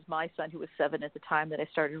described as my son, who was 7 at the time that I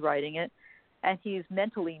started writing it. And he's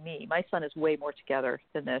mentally me. My son is way more together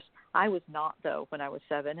than this. I was not, though, when I was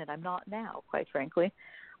 7, and I'm not now, quite frankly.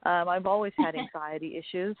 I've always had anxiety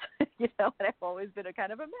issues, and I've always been a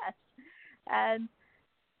kind of a mess. And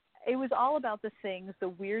it was all about the things, the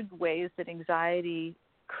weird ways that anxiety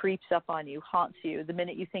creeps up on you, haunts you, the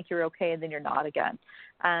minute you think you're okay and then you're not again.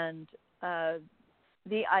 And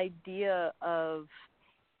the idea of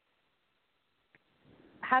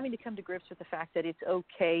having to come to grips with the fact that it's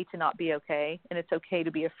okay to not be okay, and it's okay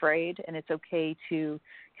to be afraid, and it's okay to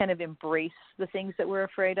kind of embrace the things that we're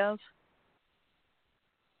afraid of.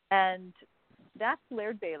 And that's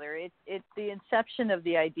Laird Baylor. It the inception of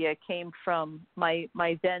the idea came from my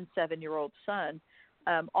then 7-year-old son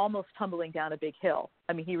almost tumbling down a big hill.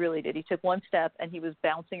 I mean, he really did. He took one step, and he was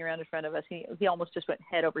bouncing around in front of us. He almost just went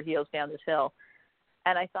head over heels down this hill.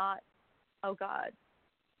 And I thought, oh, God,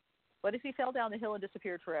 what if he fell down the hill and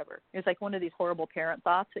disappeared forever? It's like one of these horrible parent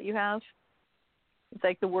thoughts that you have. It's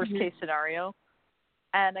like the worst case scenario.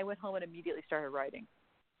 And I went home and immediately started writing.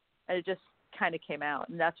 And it just kind of came out.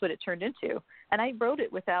 And that's what it turned into. And I wrote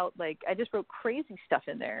it without, I just wrote crazy stuff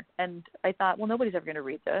in there. And I thought, well, nobody's ever going to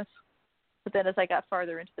read this. But then as I got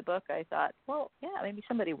farther into the book, I thought, well, yeah, maybe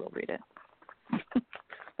somebody will read it.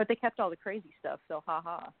 But they kept all the crazy stuff, so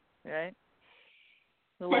ha-ha, right?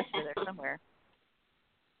 The list is there somewhere.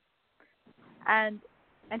 And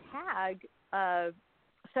Hag,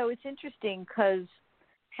 so it's interesting because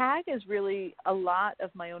Hag is really a lot of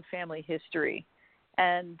my own family history.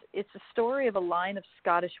 And it's a story of a line of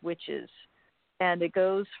Scottish witches. And it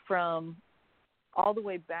goes from all the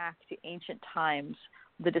way back to ancient times,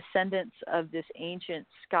 the descendants of this ancient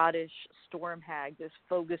Scottish storm hag,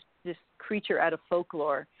 this creature out of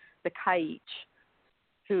folklore, the Kaich,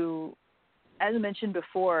 who, as I mentioned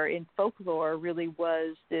before, in folklore really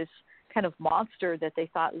was this kind of monster that they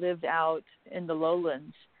thought lived out in the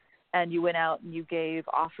lowlands. And you went out and you gave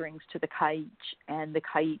offerings to the Kaich, and the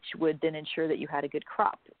Kaich would then ensure that you had a good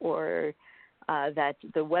crop, or that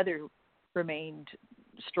the weather remained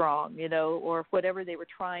strong, or whatever they were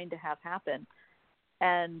trying to have happen.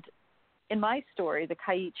 And in my story, the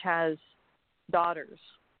Kaich has daughters,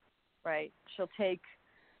 right? She'll take,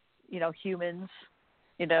 humans,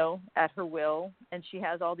 at her will, and she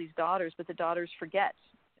has all these daughters, but the daughters forget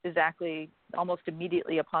exactly almost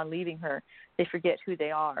immediately upon leaving her, they forget who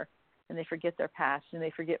they are, and they forget their past, and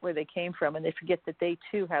they forget where they came from, and they forget that they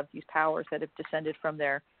too have these powers that have descended from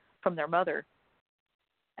their mother.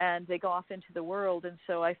 And they go off into the world. And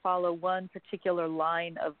so I follow one particular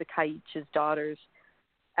line of the Kaiich's daughters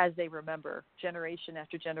as they remember, generation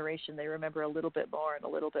after generation. They remember a little bit more and a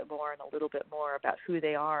little bit more and a little bit more about who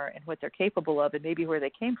they are and what they're capable of and maybe where they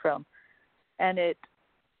came from. And it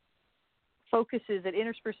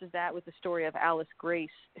intersperses that with the story of Alice Grace,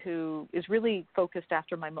 who is really focused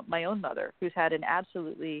after my own mother, who's had an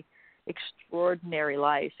absolutely extraordinary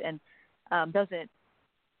life and doesn't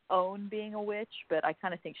own being a witch, but I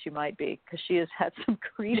kind of think she might be, because she has had some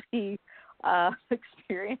creepy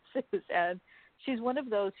experiences, and she's one of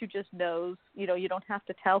those who just knows. You don't have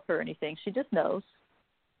to tell her anything. She just knows.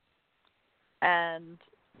 And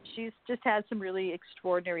she's just had some really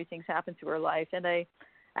extraordinary things happen to her life. And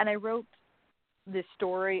I wrote this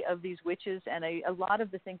story of these witches, and a lot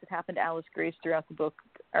of the things that happened to Alice Grace throughout the book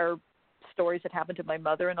are stories that happened to my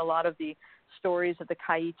mother, and a lot of the stories of the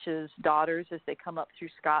Kaiich's daughters as they come up through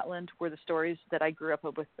Scotland were the stories that I grew up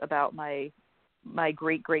with about my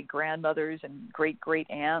great-great-grandmothers and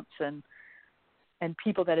great-great-aunts and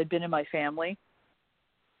people that had been in my family.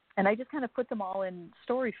 And I just kind of put them all in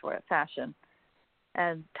story fashion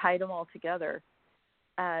and tied them all together.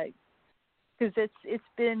 Because it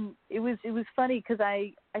was funny, because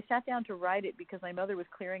I sat down to write it because my mother was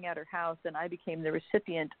clearing out her house, and I became the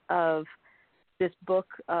recipient of this book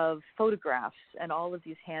of photographs and all of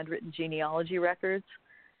these handwritten genealogy records.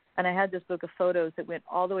 And I had this book of photos that went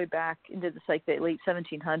all the way back into the late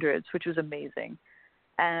 1700s, which was amazing.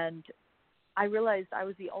 And I realized I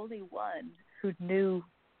was the only one who knew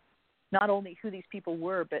not only who these people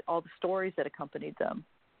were, but all the stories that accompanied them.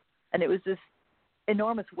 And it was this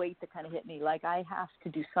enormous weight that kind of hit me, like, I have to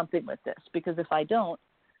do something with this, because if I don't,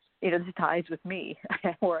 this dies with me,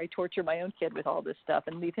 or I torture my own kid with all this stuff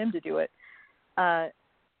and leave him to do it.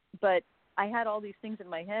 But I had all these things in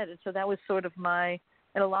my head, and so that was sort of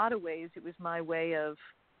in a lot of ways, it was my way of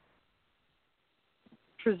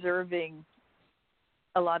preserving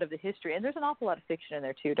a lot of the history. And there's an awful lot of fiction in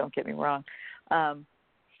there too, don't get me wrong.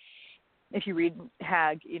 If you read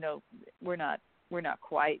Hag, we're not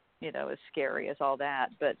quite, as scary as all that,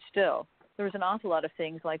 but still, there was an awful lot of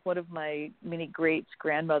things. Like, one of my many greats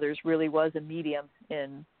grandmothers really was a medium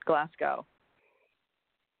in Glasgow.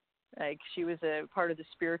 Like, she was a part of the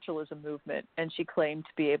spiritualism movement, and she claimed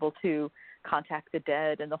to be able to contact the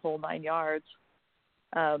dead and the whole 9 yards.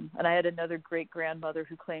 And I had another great grandmother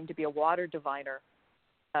who claimed to be a water diviner,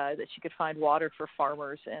 that she could find water for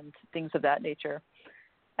farmers and things of that nature.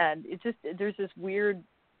 And there's this weird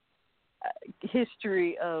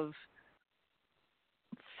history of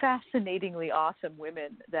fascinatingly awesome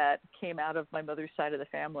women that came out of my mother's side of the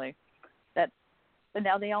family, and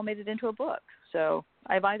now they all made it into a book. So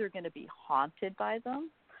I'm either going to be haunted by them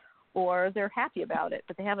or they're happy about it,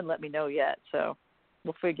 but they haven't let me know yet. So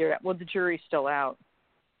we'll figure out. Well, the jury's still out.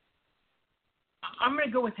 I'm going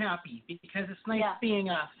to go with happy, because it's nice being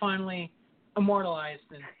finally immortalized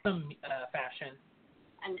in some fashion.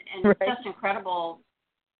 And right. It's just incredible,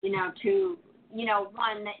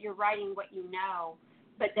 one, that you're writing what you know,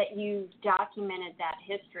 but that you've documented that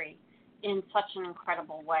history in such an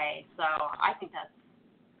incredible way. So I think that's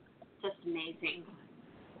just amazing.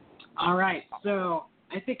 All right, so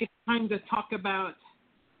I think it's time to talk about,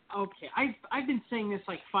 I've been saying this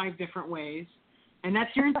like 5 different ways, and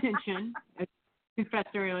that's your intention, as I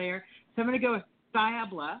confessed earlier. So I'm going to go with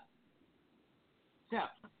Diabla. So,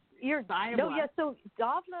 Diabla. So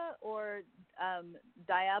Davla or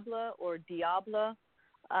Diabla or Diabla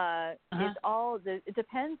is all. It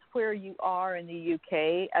depends where you are in the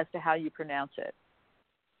UK as to how you pronounce it.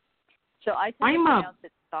 So I tend to pronounce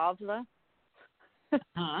it Davla.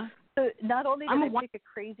 So not only did I pick a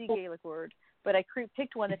crazy Gaelic word, but I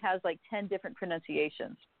picked one that has like 10 different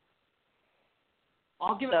pronunciations.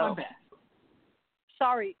 I'll give it my best.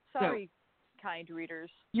 Sorry, kind readers.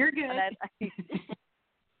 You're good.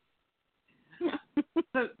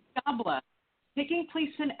 So, Dabla, taking place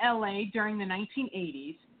in LA during the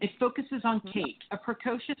 1980s, it focuses on Kate, a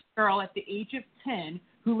precocious girl at the age of 10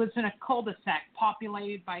 who lives in a cul-de-sac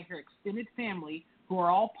populated by her extended family, who are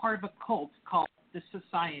all part of a cult called the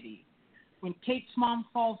Society. When Kate's mom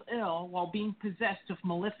falls ill while being possessed of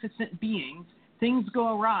maleficent beings, things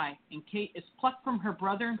go awry, and Kate is plucked from her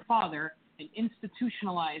brother and father and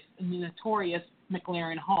institutionalized in the notorious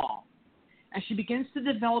McLaren Hall. As she begins to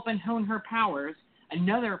develop and hone her powers,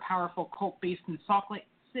 another powerful cult based in Salt Lake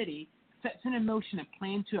City sets in motion a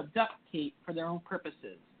plan to abduct Kate for their own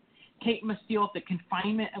purposes. Kate must deal with the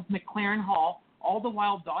confinement of McLaren Hall all the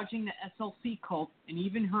while dodging the SLC cult and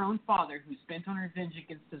even her own father, who's bent on revenge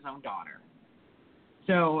against his own daughter.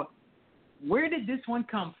 So, where did this one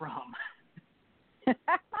come from?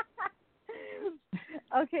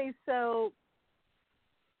 Okay, so,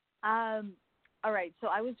 all right. So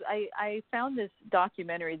I found this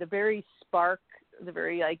documentary. The very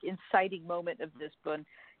inciting moment of this one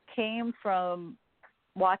came from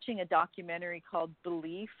watching a documentary called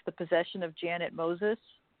Belief: The Possession of Janet Moses.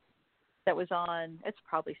 That was on. It's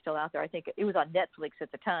probably still out there. I think it was on Netflix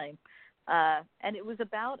at the time, and it was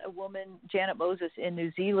about a woman, Janet Moses, in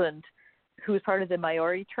New Zealand, who was part of the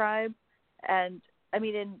Maori tribe. And I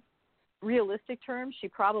mean, in realistic terms, she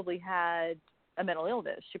probably had a mental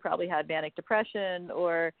illness. She probably had manic depression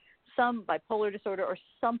or some bipolar disorder or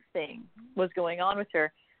something was going on with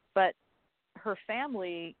her. But her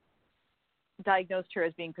family diagnosed her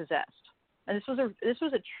as being possessed. And this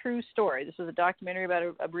was a true story. This was a documentary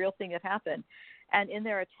about a real thing that happened. And in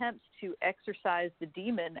their attempts to exorcise the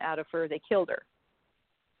demon out of her, they killed her.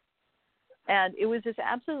 And it was this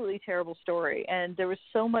absolutely terrible story. And there was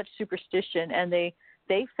so much superstition, and they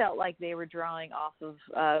felt like they were drawing off of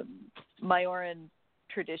Maoran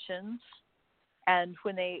traditions. And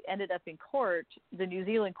when they ended up in court, the New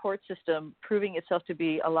Zealand court system, proving itself to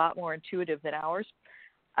be a lot more intuitive than ours,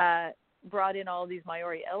 brought in all of these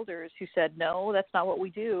Maori elders who said, no, that's not what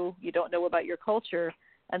we do. You don't know about your culture.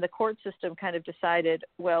 And the court system kind of decided,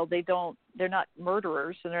 well, they're not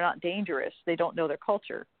murderers and they're not dangerous. They don't know their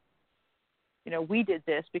culture. You know, we did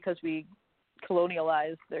this because we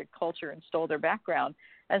colonialized their culture and stole their background.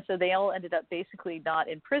 And so they all ended up basically not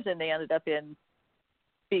in prison. They ended up in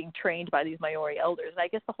being trained by these Maori elders. And I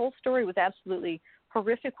guess the whole story was absolutely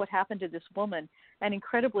horrific what happened to this woman and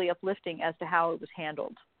incredibly uplifting as to how it was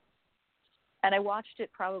handled. And I watched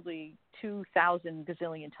it probably 2,000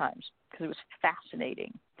 gazillion times because it was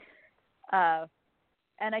fascinating.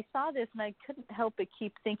 And I saw this and I couldn't help but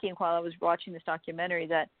keep thinking while I was watching this documentary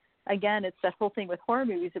that, again, it's that whole thing with horror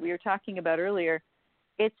movies that we were talking about earlier.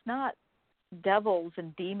 It's not devils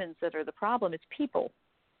and demons that are the problem. It's people.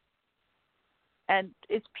 And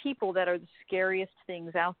it's people that are the scariest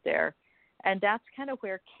things out there. And that's kind of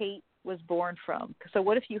where Kate was born from. So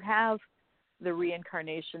what if you have the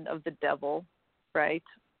reincarnation of the devil, right?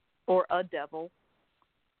 Or a devil.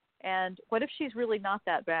 And what if she's really not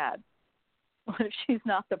that bad? What if she's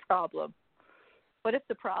not the problem? What if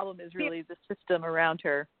the problem is really the system around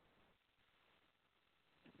her?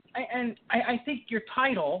 I think your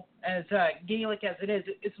title, as Gaelic as it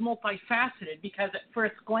is multifaceted because at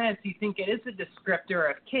first glance you think it is a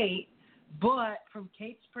descriptor of Kate, but from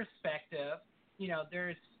Kate's perspective, you know,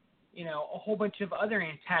 there's, you know, a whole bunch of other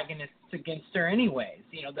antagonists against her anyways.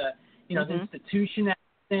 You know, the institution that's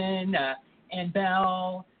in, Anne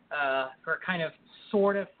Bell, her kind of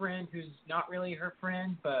sort of friend who's not really her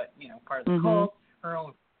friend, but, you know, part of the cult, her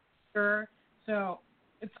own sister. So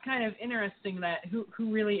it's kind of interesting that who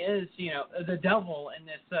really is, you know, the devil in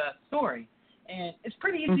this story. And it's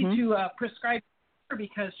pretty easy to prescribe her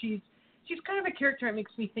because she's kind of a character that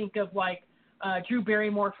makes me think of like Drew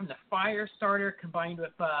Barrymore from The Firestarter combined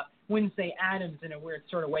with Wednesday Addams in a weird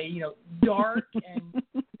sort of way, you know, dark and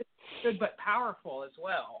good but powerful as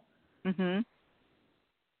well.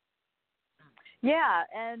 Yeah,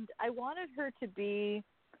 and I wanted her to be,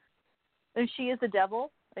 and she is a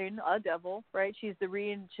devil, right? She's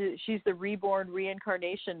the reborn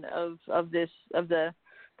reincarnation of the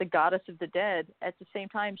goddess of the dead. At the same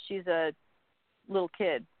time, she's a little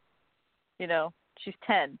kid. You know, she's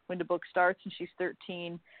 10 when the book starts, and she's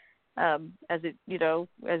 13 as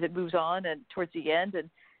it moves on and towards the end,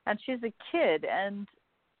 and she's a kid, and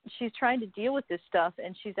she's trying to deal with this stuff,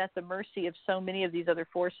 and she's at the mercy of so many of these other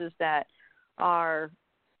forces that are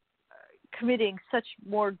committing such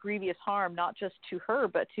more grievous harm, not just to her,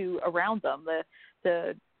 but to around them.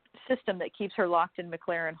 The system that keeps her locked in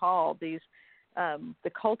McLaren Hall, these the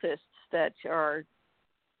cultists that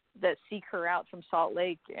seek her out from Salt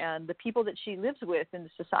Lake, and the people that she lives with in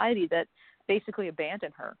the society that basically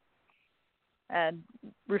abandon her and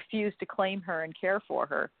refuse to claim her and care for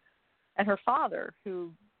her. And her father,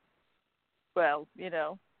 who, well, you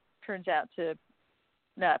know, turns out to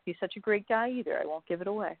not be such a great guy either. I won't give it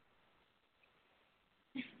away.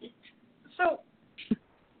 So,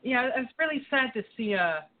 yeah, it's really sad to see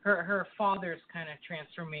her father's kind of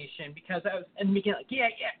transformation because I was in the beginning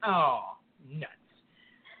like, oh, nuts.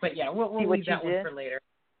 But yeah, we'll leave that one for later.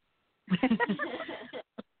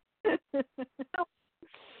 So,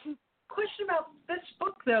 question about this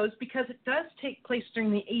book though is because it does take place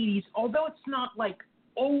during the 80s, although it's not like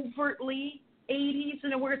overtly 80s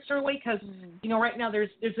in a weird sort of way because, you know, right now there's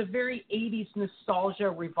a very 80s nostalgia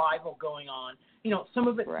revival going on. some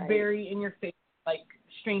of it's Right. very in your face, like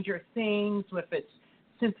Stranger Things with its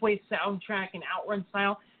synthwave soundtrack and outrun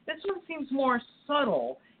style. This one seems more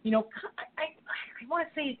subtle. I want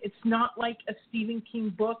to say it's not like a Stephen King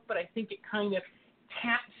book, but I think it kind of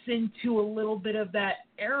taps into a little bit of that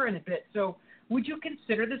era in a bit. So would you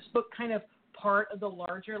consider this book kind of part of the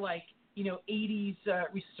larger, 80s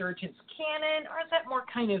resurgence canon, or is that more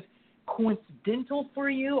kind of coincidental for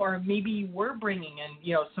you, or maybe you were bringing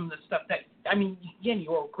in, some of the stuff that, again,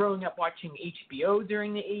 you were growing up watching HBO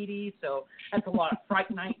during the 80s, so that's a lot of Fright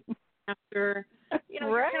Night after, right. You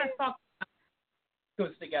kind of thought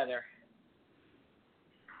goes together.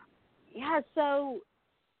 Yeah, so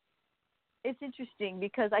it's interesting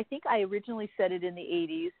because I think I originally said it in the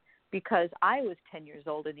 80s because I was 10 years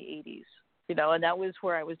old in the 80s, and that was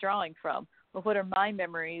where I was drawing from. But what are my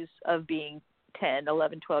memories of being 10,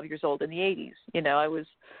 11, 12 years old in the 80s? I was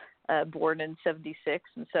born in 76,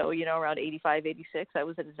 and so, around 85, 86, I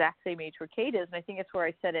was at the exact same age where Kate is, and I think that's where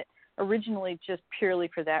I said it originally just purely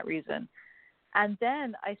for that reason. And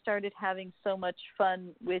then I started having so much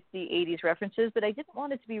fun with the 80s references, but I didn't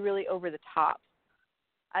want it to be really over the top.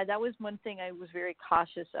 That was one thing I was very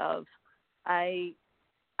cautious of. I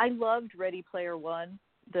loved Ready Player One,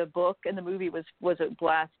 the book, and the movie was a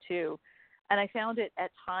blast too. And I found it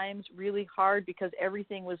at times really hard because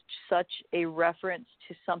everything was such a reference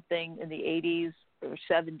to something in the 80s or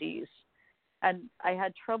 70s. And I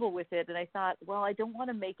had trouble with it. And I thought, well, I don't want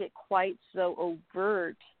to make it quite so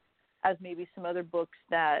overt as maybe some other books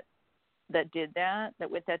that did that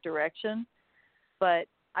went that direction. But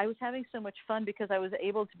I was having so much fun because I was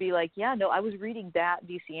able to be like, I was reading that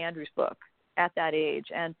V.C. Andrews book at that age.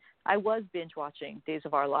 And I was binge watching Days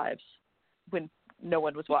of Our Lives when no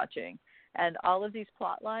one was watching. And all of these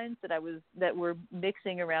plot lines that were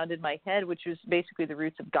mixing around in my head, which was basically the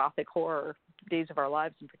roots of Gothic horror, Days of Our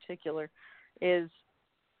Lives in particular,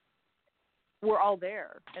 were all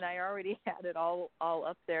there. And I already had it all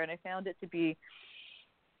up there. And I found it to be,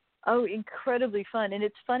 incredibly fun. And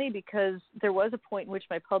it's funny because there was a point in which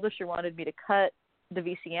my publisher wanted me to cut the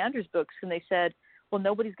V.C. Andrews books, and they said, well,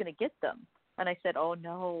 nobody's going to get them. And I said, oh,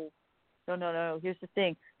 no. Here's the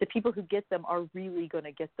thing. The people who get them are really going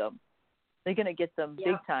to get them. They're going to get them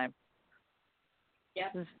big time. Yeah.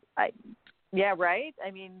 Yeah, right? I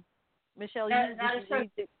mean, Michelle, that is so.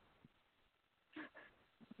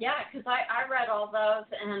 Yeah, because I read all those,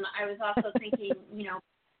 and I was also thinking,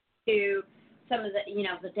 to some of the,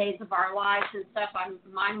 the Days of Our Lives and stuff.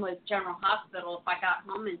 Mine was General Hospital if I got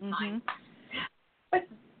home in time. But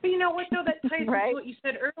you know what, though, that ties right? into what you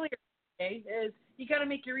said earlier, okay, is you got to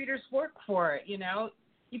make your readers work for it,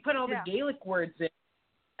 You put all the Gaelic words in.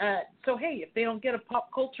 So, hey, if they don't get a pop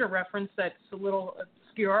culture reference that's a little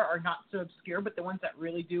obscure or not so obscure, but the ones that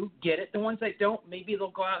really do get it, the ones that don't, maybe they'll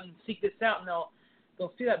go out and seek this out and they'll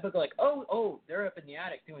see that book like, oh, they're up in the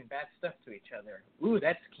attic doing bad stuff to each other. Ooh,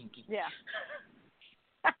 that's kinky. Yeah.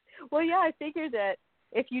 Well, yeah, I figure that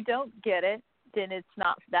if you don't get it, then it's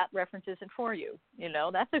not, that reference isn't for you.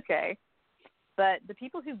 That's okay. But the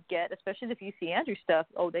people who get, especially the V.C. Andrews stuff,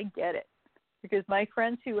 they get it. Because my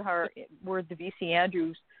friends who were the V.C.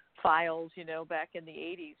 Andrews files, back in the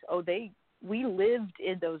 80s, we lived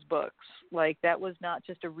in those books. Like, that was not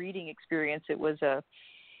just a reading experience. It was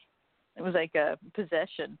like a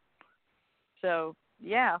possession. So,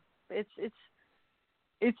 yeah, it's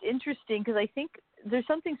interesting because I think there's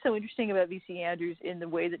something so interesting about V.C. Andrews in the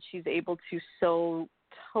way that she's able to so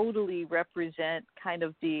totally represent kind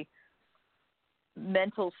of the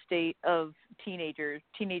mental state of teenage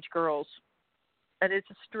girls. And it's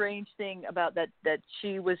a strange thing about that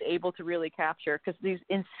she was able to really capture, because these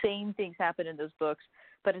insane things happen in those books,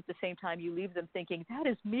 but at the same time you leave them thinking, that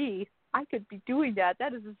is me. I could be doing that.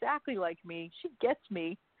 That is exactly like me. She gets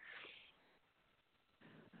me.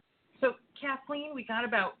 So, Kathleen, we got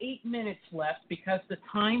about 8 minutes left because the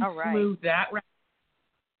time flew that round.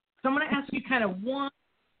 So I'm going to ask you kind of one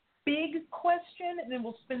big question, and then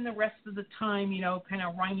we'll spend the rest of the time, kind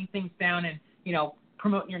of winding things down and,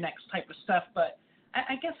 promoting your next type of stuff. But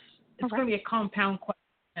I guess it's going to be a compound question,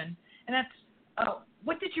 and that's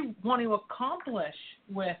what did you want to accomplish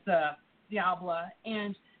with Diabla?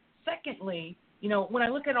 And secondly, when I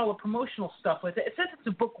look at all the promotional stuff with it, it says it's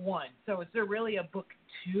a book 1. So is there really a book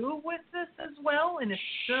 2 with this as well? And if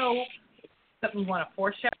so, something you want to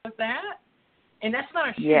foreshadow with that? And that's not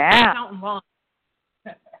a shoot, that's out in line.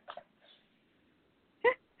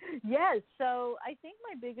 Yes, so I think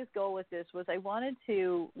my biggest goal with this was I wanted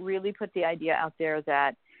to really put the idea out there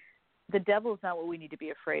that the devil is not what we need to be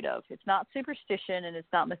afraid of. It's not superstition, and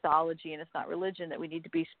it's not mythology, and it's not religion that we need to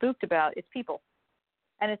be spooked about. It's people.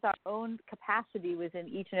 And it's our own capacity within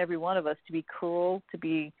each and every one of us to be cruel, to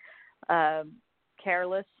be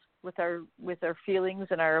careless with our feelings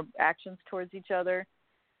and our actions towards each other,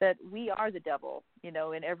 that we are the devil,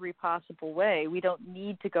 in every possible way. We don't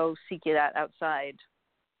need to go seek it outside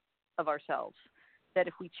of ourselves. That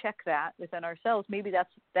if we check that within ourselves, maybe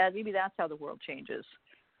that's how the world changes,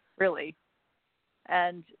 really.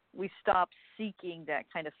 And we stop seeking that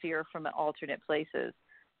kind of fear from alternate places.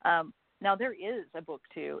 Now, there is a book,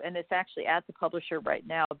 too, and it's actually at the publisher right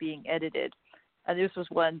now being edited. This was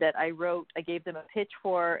one that I wrote. I gave them a pitch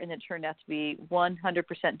for, and it turned out to be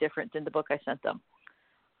 100% different than the book I sent them.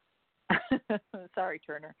 Sorry,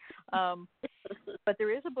 Turner. But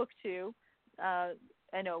there is a book, too.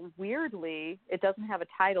 I know, weirdly, it doesn't have a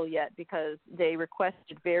title yet because they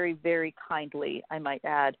requested very, very kindly, I might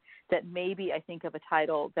add, that maybe I think of a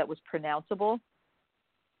title that was pronounceable,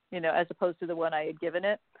 as opposed to the one I had given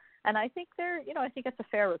it. And I think I think it's a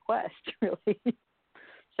fair request, really.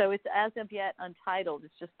 So it's as of yet untitled.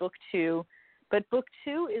 It's just book 2. But book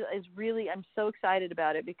 2 is really, I'm so excited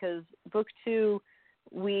about it because book 2,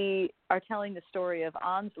 we are telling the story of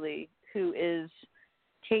Ansley, who is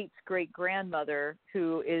Kate's great-grandmother,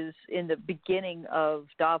 who is in the beginning of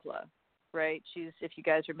Davla, right? She's, if you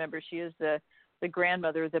guys remember, she is the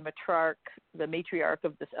grandmother, the matriarch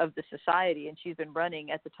of the society, and she's been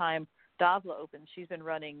running at the time Davla opened. She's been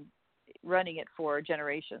running it for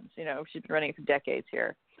generations. She's been running it for decades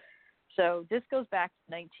here. So this goes back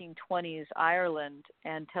to 1920s Ireland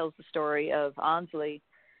and tells the story of Ansley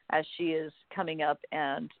as she is coming up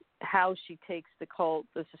and how she takes the cult,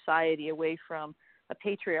 the society, away from a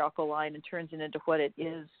patriarchal line and turns it into what it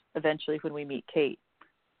is eventually when we meet Kate.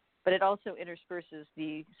 But it also intersperses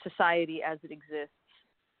the society as it exists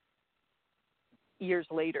years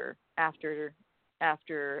later after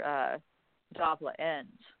Davla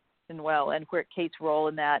ends, and where Kate's role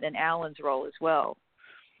in that and Alan's role as well.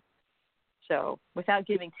 So without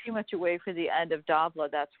giving too much away for the end of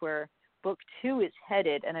Davla, that's where book 2 is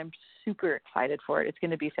headed, and I'm super excited for it. It's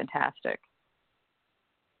going to be fantastic.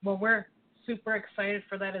 Well, we're super excited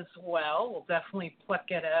for that as well. We'll definitely pluck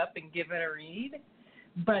it up and give it a read.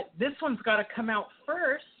 But this one's got to come out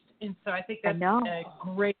first, and so I think that's a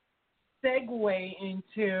great segue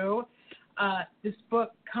into this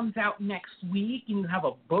book comes out next week, and you have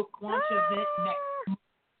a book launch event next month.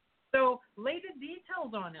 So lay the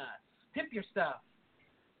details on us. Pimp your stuff.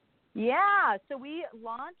 Yeah, so we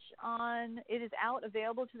launch it is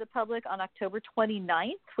available to the public on October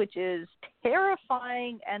 29th, which is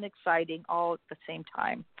terrifying and exciting all at the same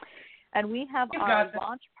time. And we have our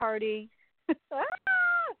launch party.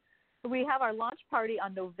 We have our launch party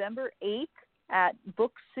on November 8th at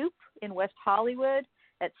Book Soup in West Hollywood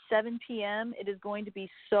at 7 p.m. It is going to be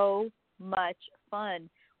so much fun.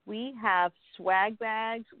 We have swag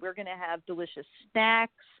bags. We're going to have delicious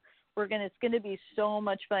snacks. It's going to be so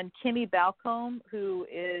much fun. Kimmy Balcombe, who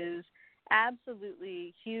is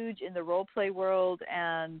absolutely huge in the role play world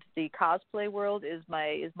and the cosplay world, is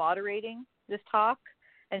moderating this talk,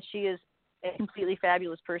 and she is a completely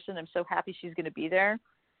fabulous person. I'm so happy she's going to be there.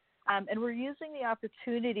 And we're using the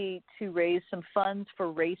opportunity to raise some funds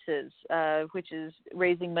for RACES, which is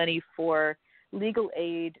raising money for legal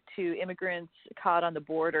aid to immigrants caught on the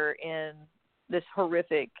border in this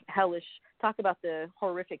horrific, hellish, talk about the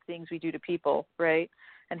horrific things we do to people, right,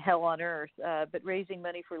 and hell on earth, but raising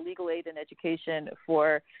money for legal aid and education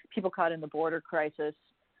for people caught in the border crisis.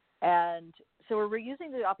 And so we're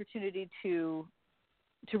using the opportunity to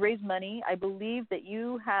raise money. I believe that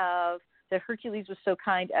that Hercules was so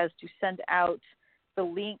kind as to send out the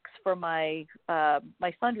links for my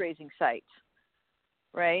fundraising site,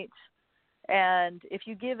 right? And if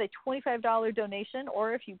you give a $25 donation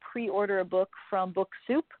or if you pre-order a book from Book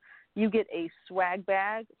Soup, you get a swag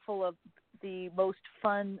bag full of the most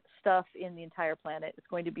fun stuff in the entire planet. It's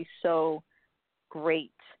going to be so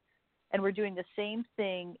great. And we're doing the same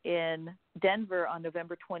thing in Denver on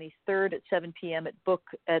November 23rd at 7 p.m. at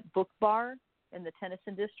Book Bar in the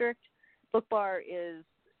Tennyson District. Book Bar is,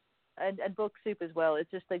 and Book Soup as well. It's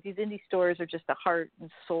just like these indie stores are just the heart and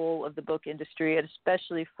soul of the book industry, and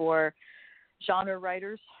especially for genre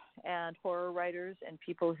writers and horror writers and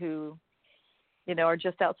people who, are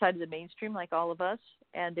just outside of the mainstream like all of us,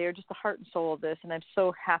 and they're just the heart and soul of this, and I'm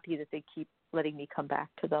so happy that they keep letting me come back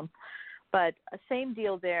to them. But same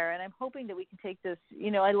deal there, and I'm hoping that we can take this,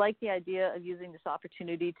 I like the idea of using this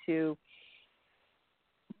opportunity to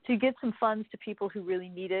get some funds to people who really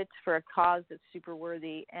need it for a cause that's super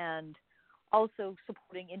worthy, and also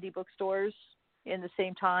supporting indie bookstores in the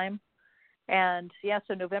same time. And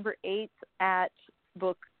so November 8th at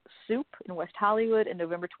Book Soup in West Hollywood, and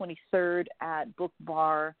November 23rd at Book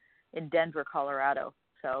Bar in Denver, Colorado.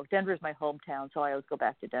 So Denver's my hometown, so I always go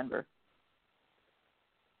back to Denver.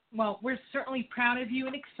 Well, we're certainly proud of you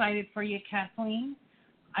and excited for you, Kathleen.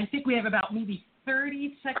 I think we have about maybe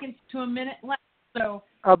 30 seconds to a minute left. So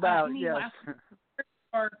any yes. last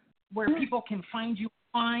or where people can find you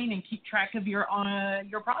online and keep track of your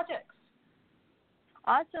projects.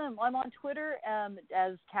 Awesome. I'm on Twitter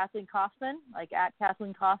as Kathleen Kaufman, like at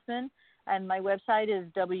Kathleen Kaufman, and my website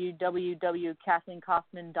is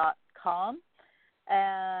www.kathleenkaufman.com.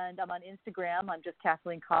 And I'm on Instagram. I'm just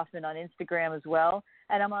Kathleen Kaufman on Instagram as well.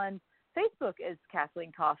 And I'm on Facebook as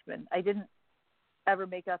Kathleen Kaufman. I didn't ever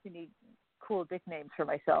make up any cool nicknames for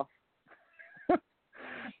myself.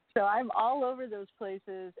 So I'm all over those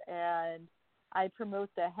places, and I promote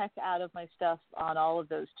the heck out of my stuff on all of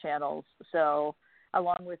those channels. So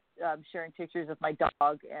along with sharing pictures of my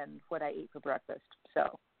dog and what I ate for breakfast.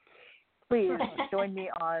 So please join me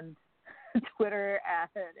on Twitter and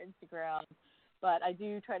Instagram. But I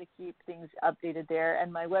do try to keep things updated there.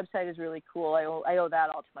 And my website is really cool. I owe that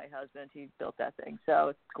all to my husband. He built that thing. So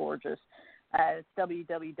it's gorgeous. It's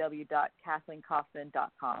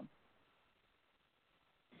www.kathleenkaufman.com.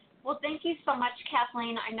 Well, thank you so much,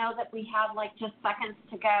 Kathleen. I know that we have just seconds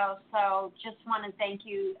to go, so just want to thank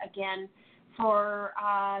you again for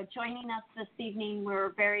joining us this evening.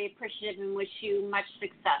 We're very appreciative and wish you much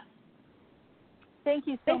success. Thank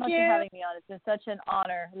you so much for having me on. It's been such an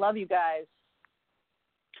honor. Love you guys.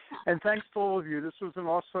 And thanks to all of you. This was an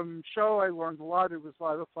awesome show. I learned a lot. It was a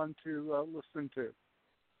lot of fun to listen to.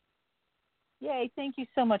 Yay. Thank you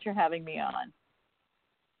so much for having me on.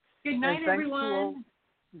 Good night, everyone.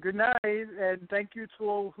 Good night, and thank you to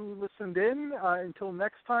all who listened in. Until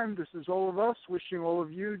next time, this is all of us wishing all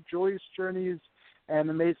of you joyous journeys and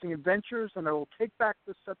amazing adventures, and I will take back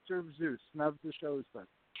the scepter of Zeus now that the show is done.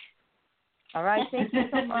 All right, thank you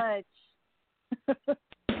so much.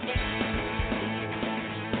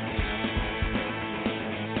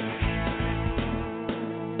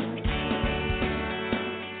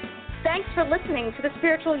 Thanks for listening to the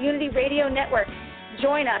Spiritual Unity Radio Network.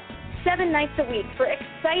 Join us 7 nights a week for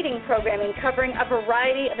exciting programming covering a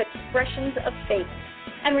variety of expressions of faith.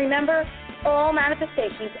 And remember, all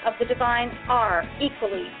manifestations of the divine are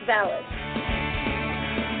equally valid.